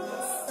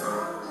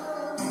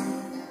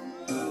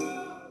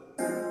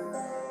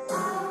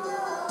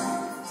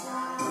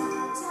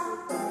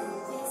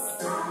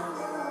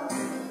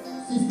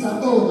 Sister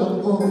O,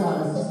 don't go,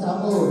 guys. Sister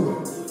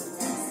O.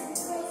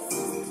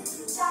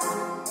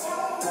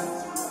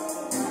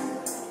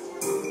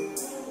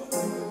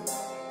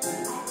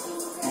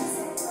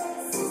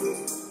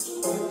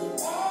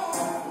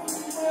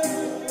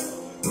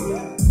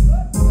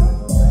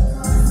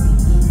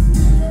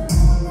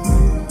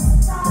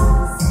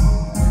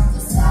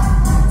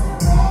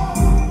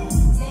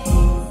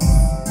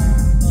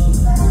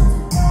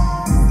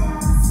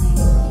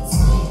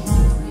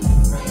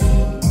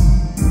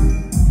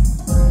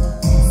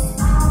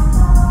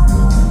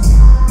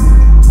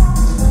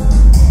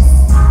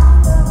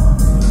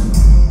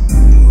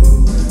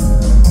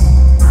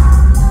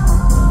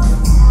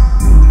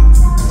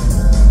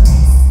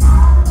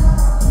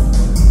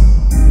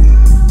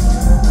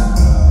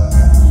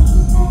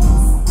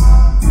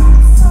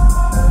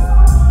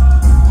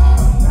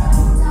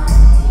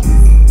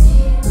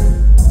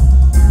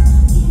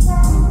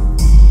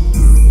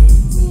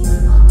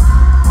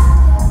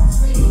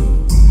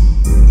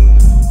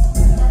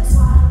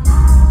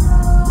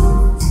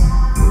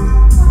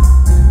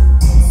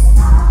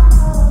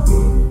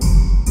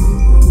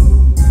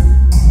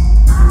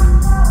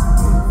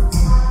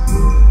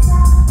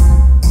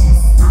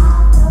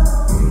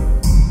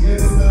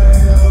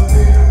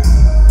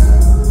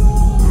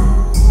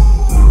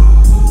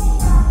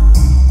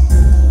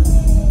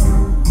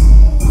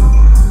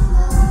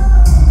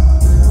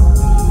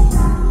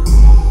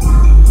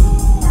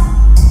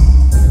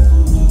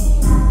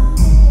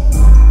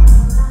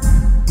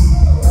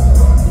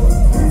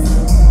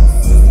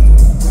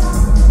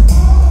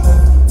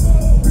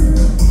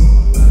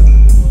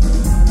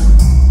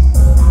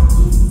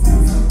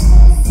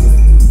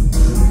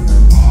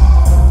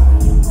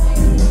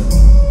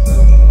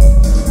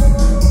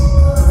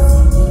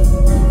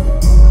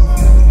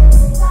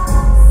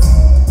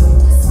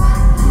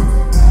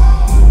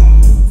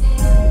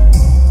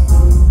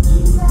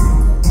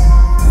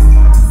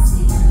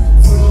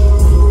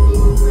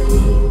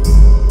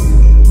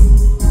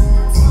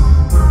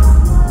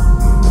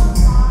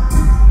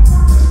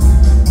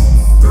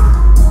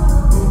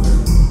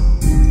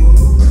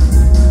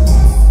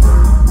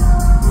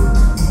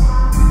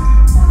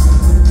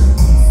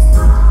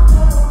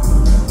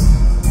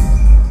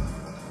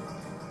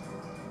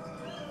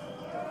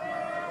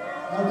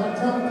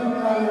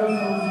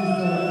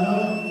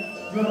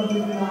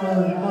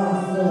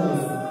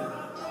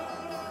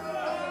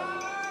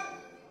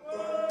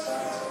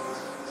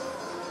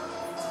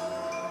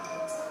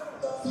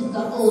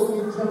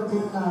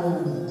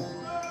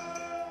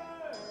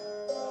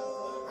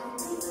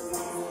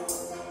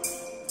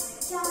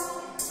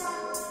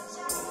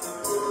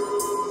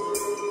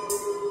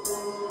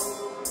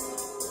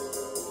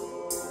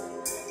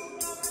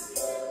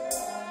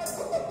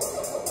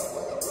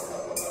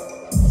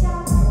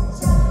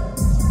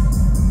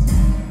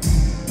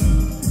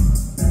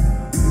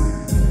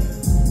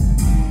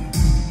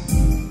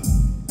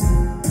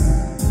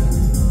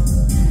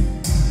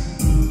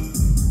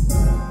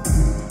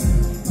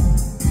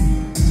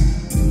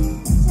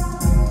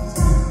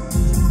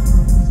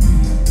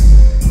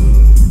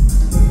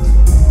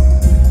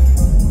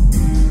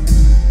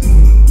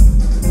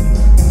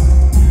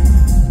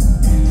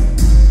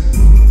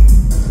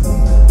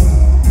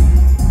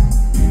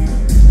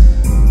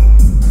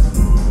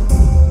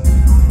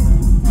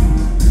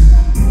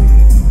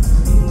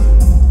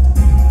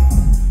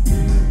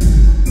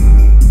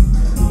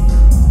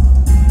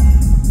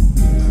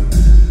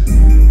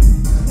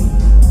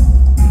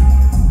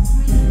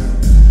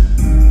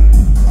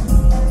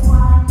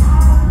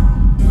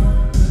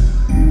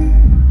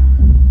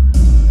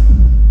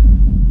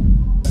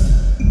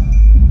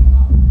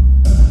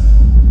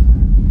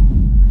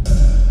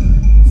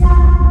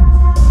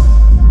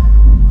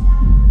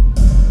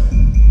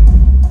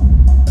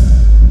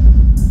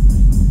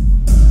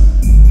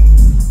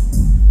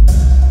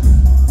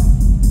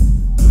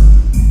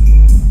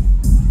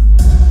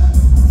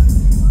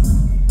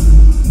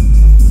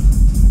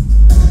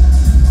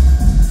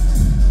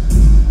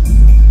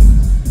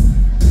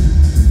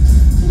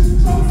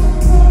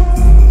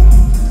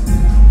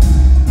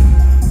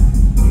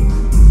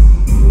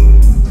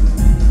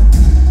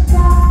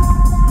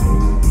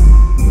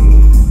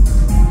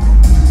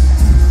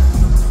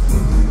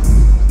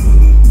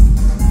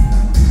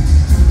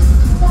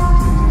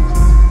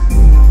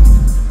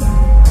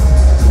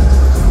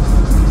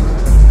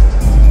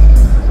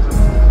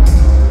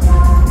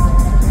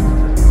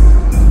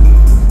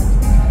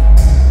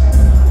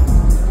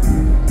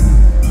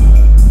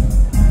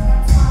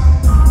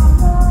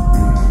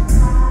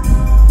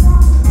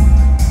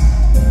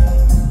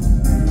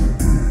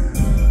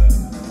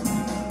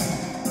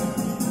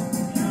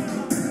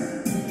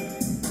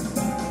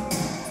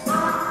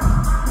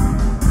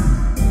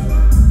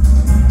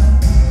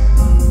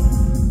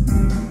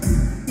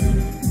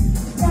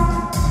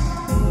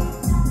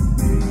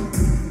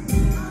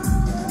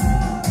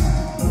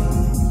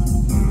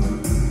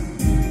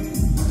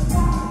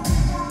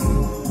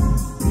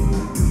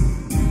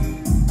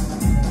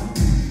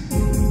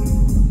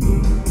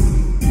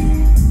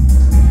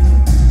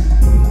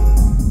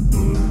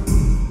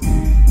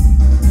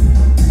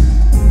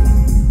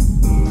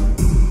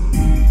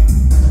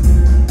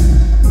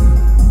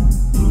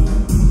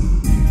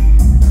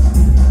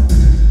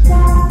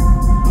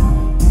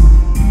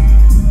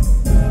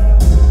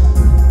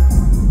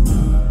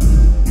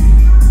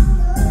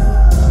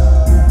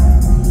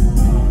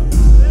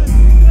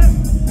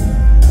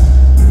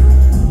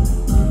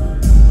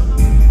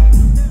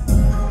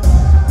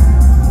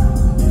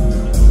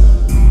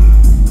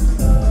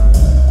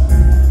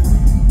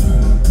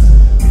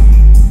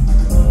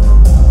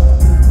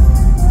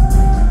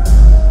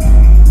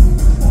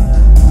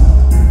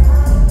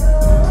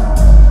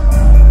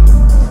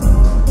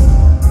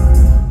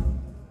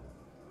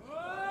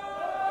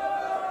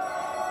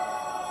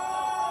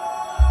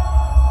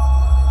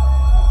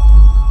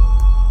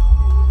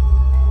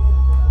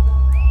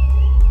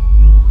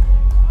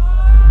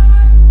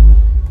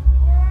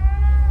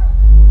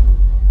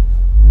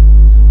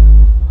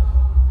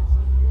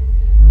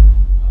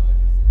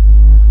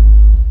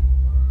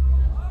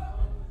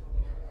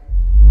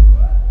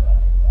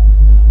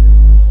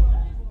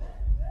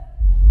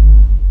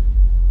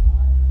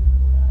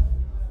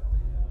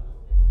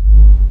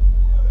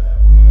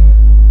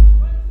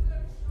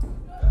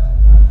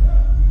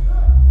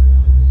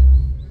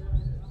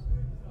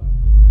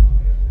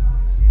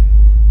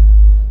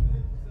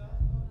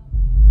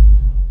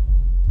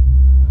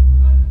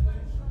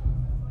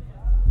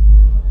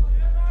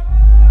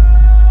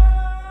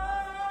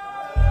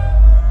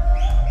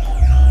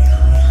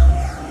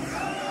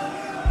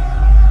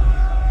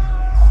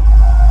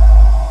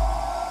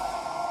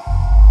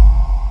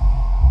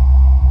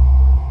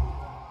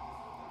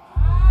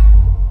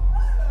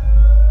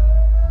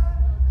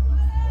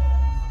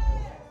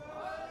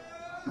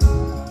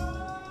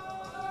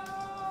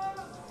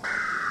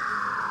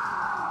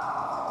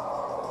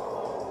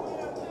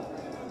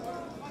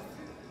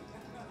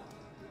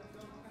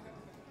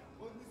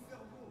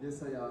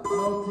 Yes, I am.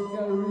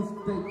 Nautical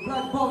respect.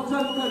 Blackboard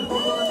jungle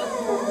for the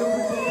maximum de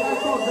people.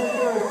 Blackboard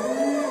jungle.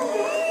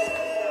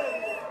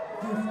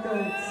 Give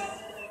thanks.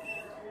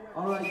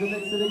 Alright, the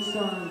next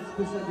selection,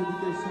 special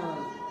dedication.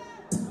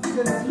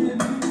 Celle-ci est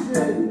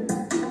mixée.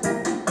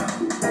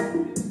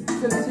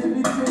 Celle-ci est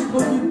mixée,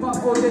 produite par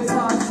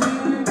Odessa.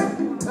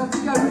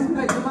 Nautical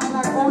respect, the man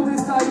like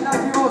Odessa in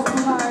Adios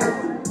tonight.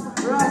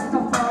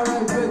 Rastafari,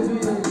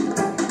 Virgin.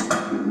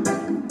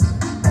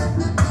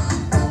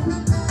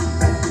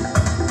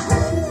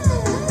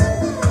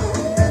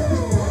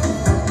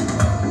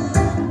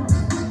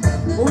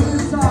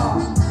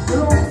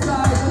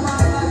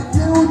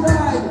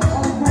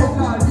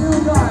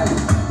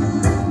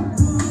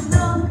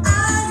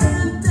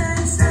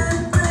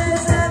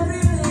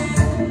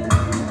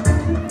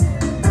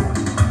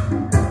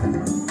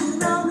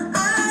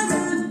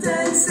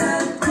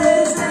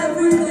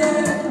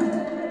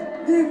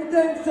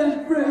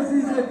 And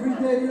praises every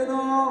day, you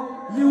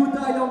know. You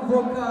die on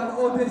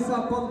vocal, Odessa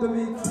on the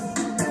mix.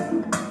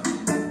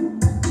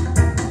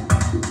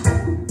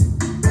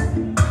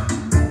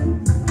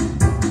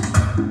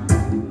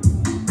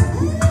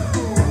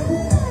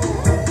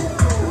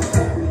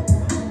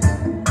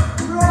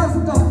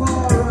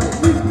 Rastafari,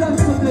 give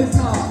thanks to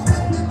Odessa.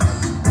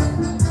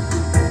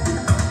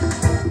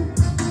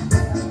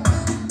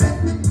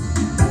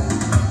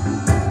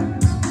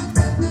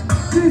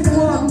 This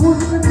one was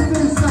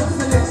limited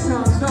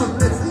selection,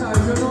 double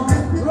style, you know,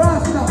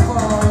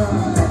 Rastafari.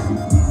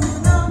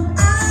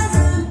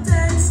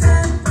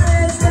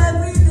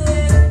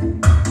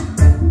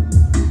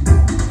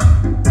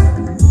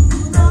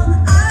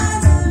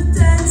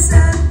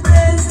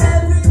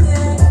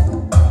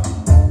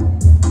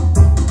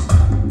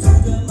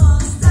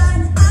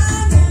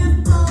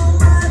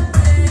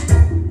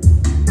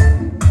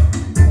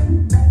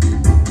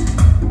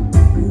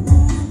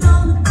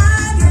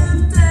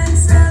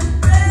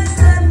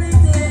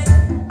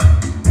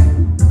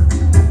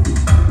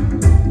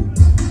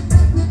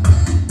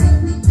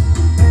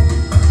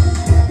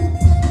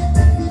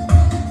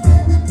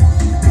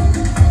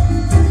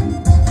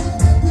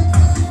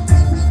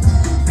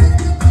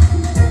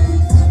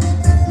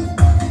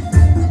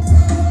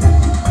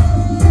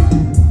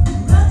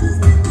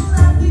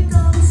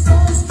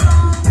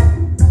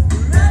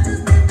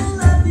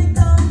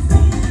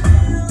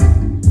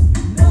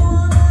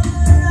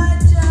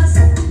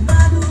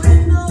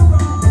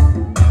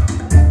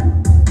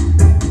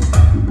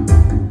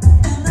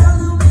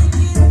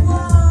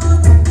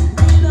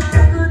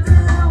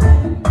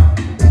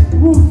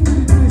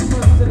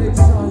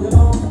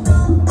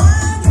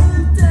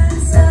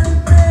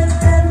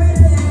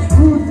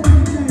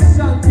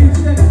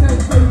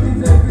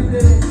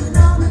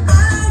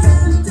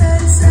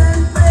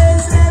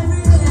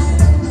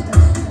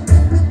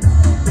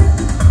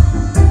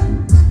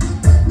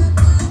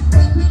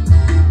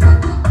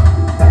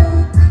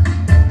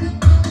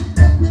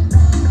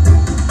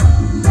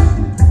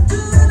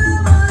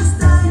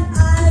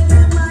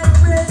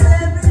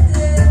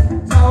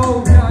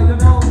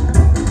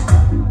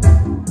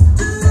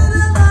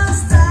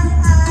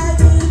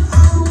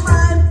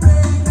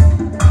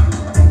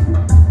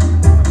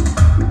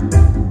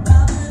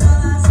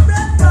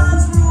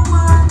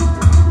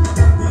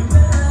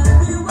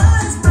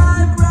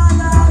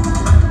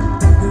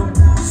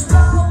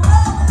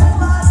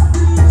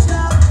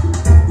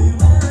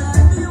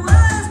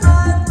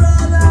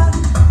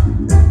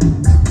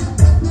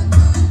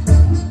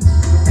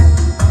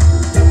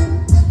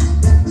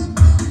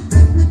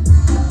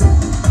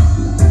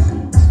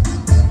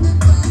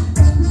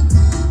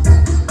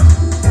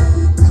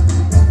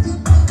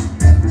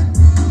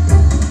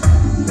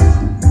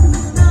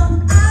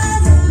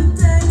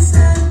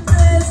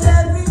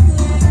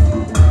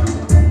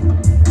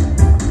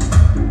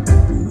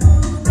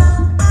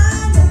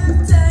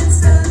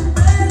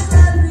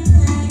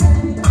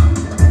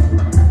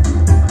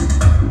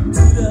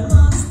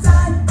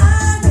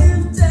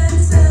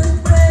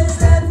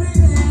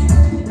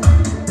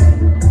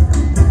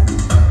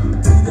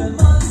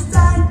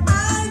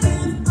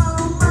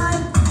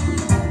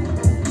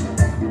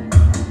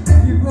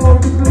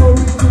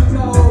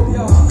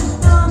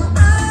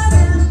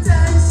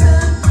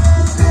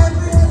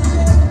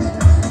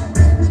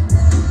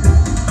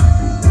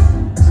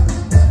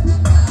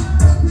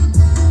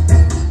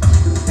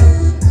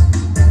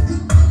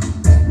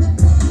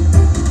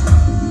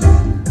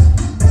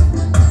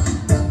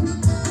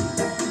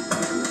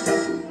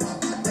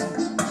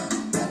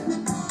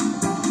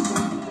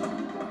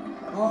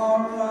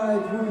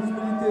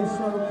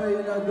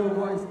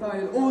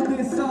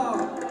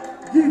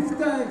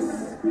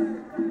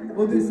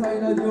 Odessa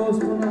in Adios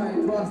tonight,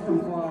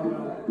 Rastafari.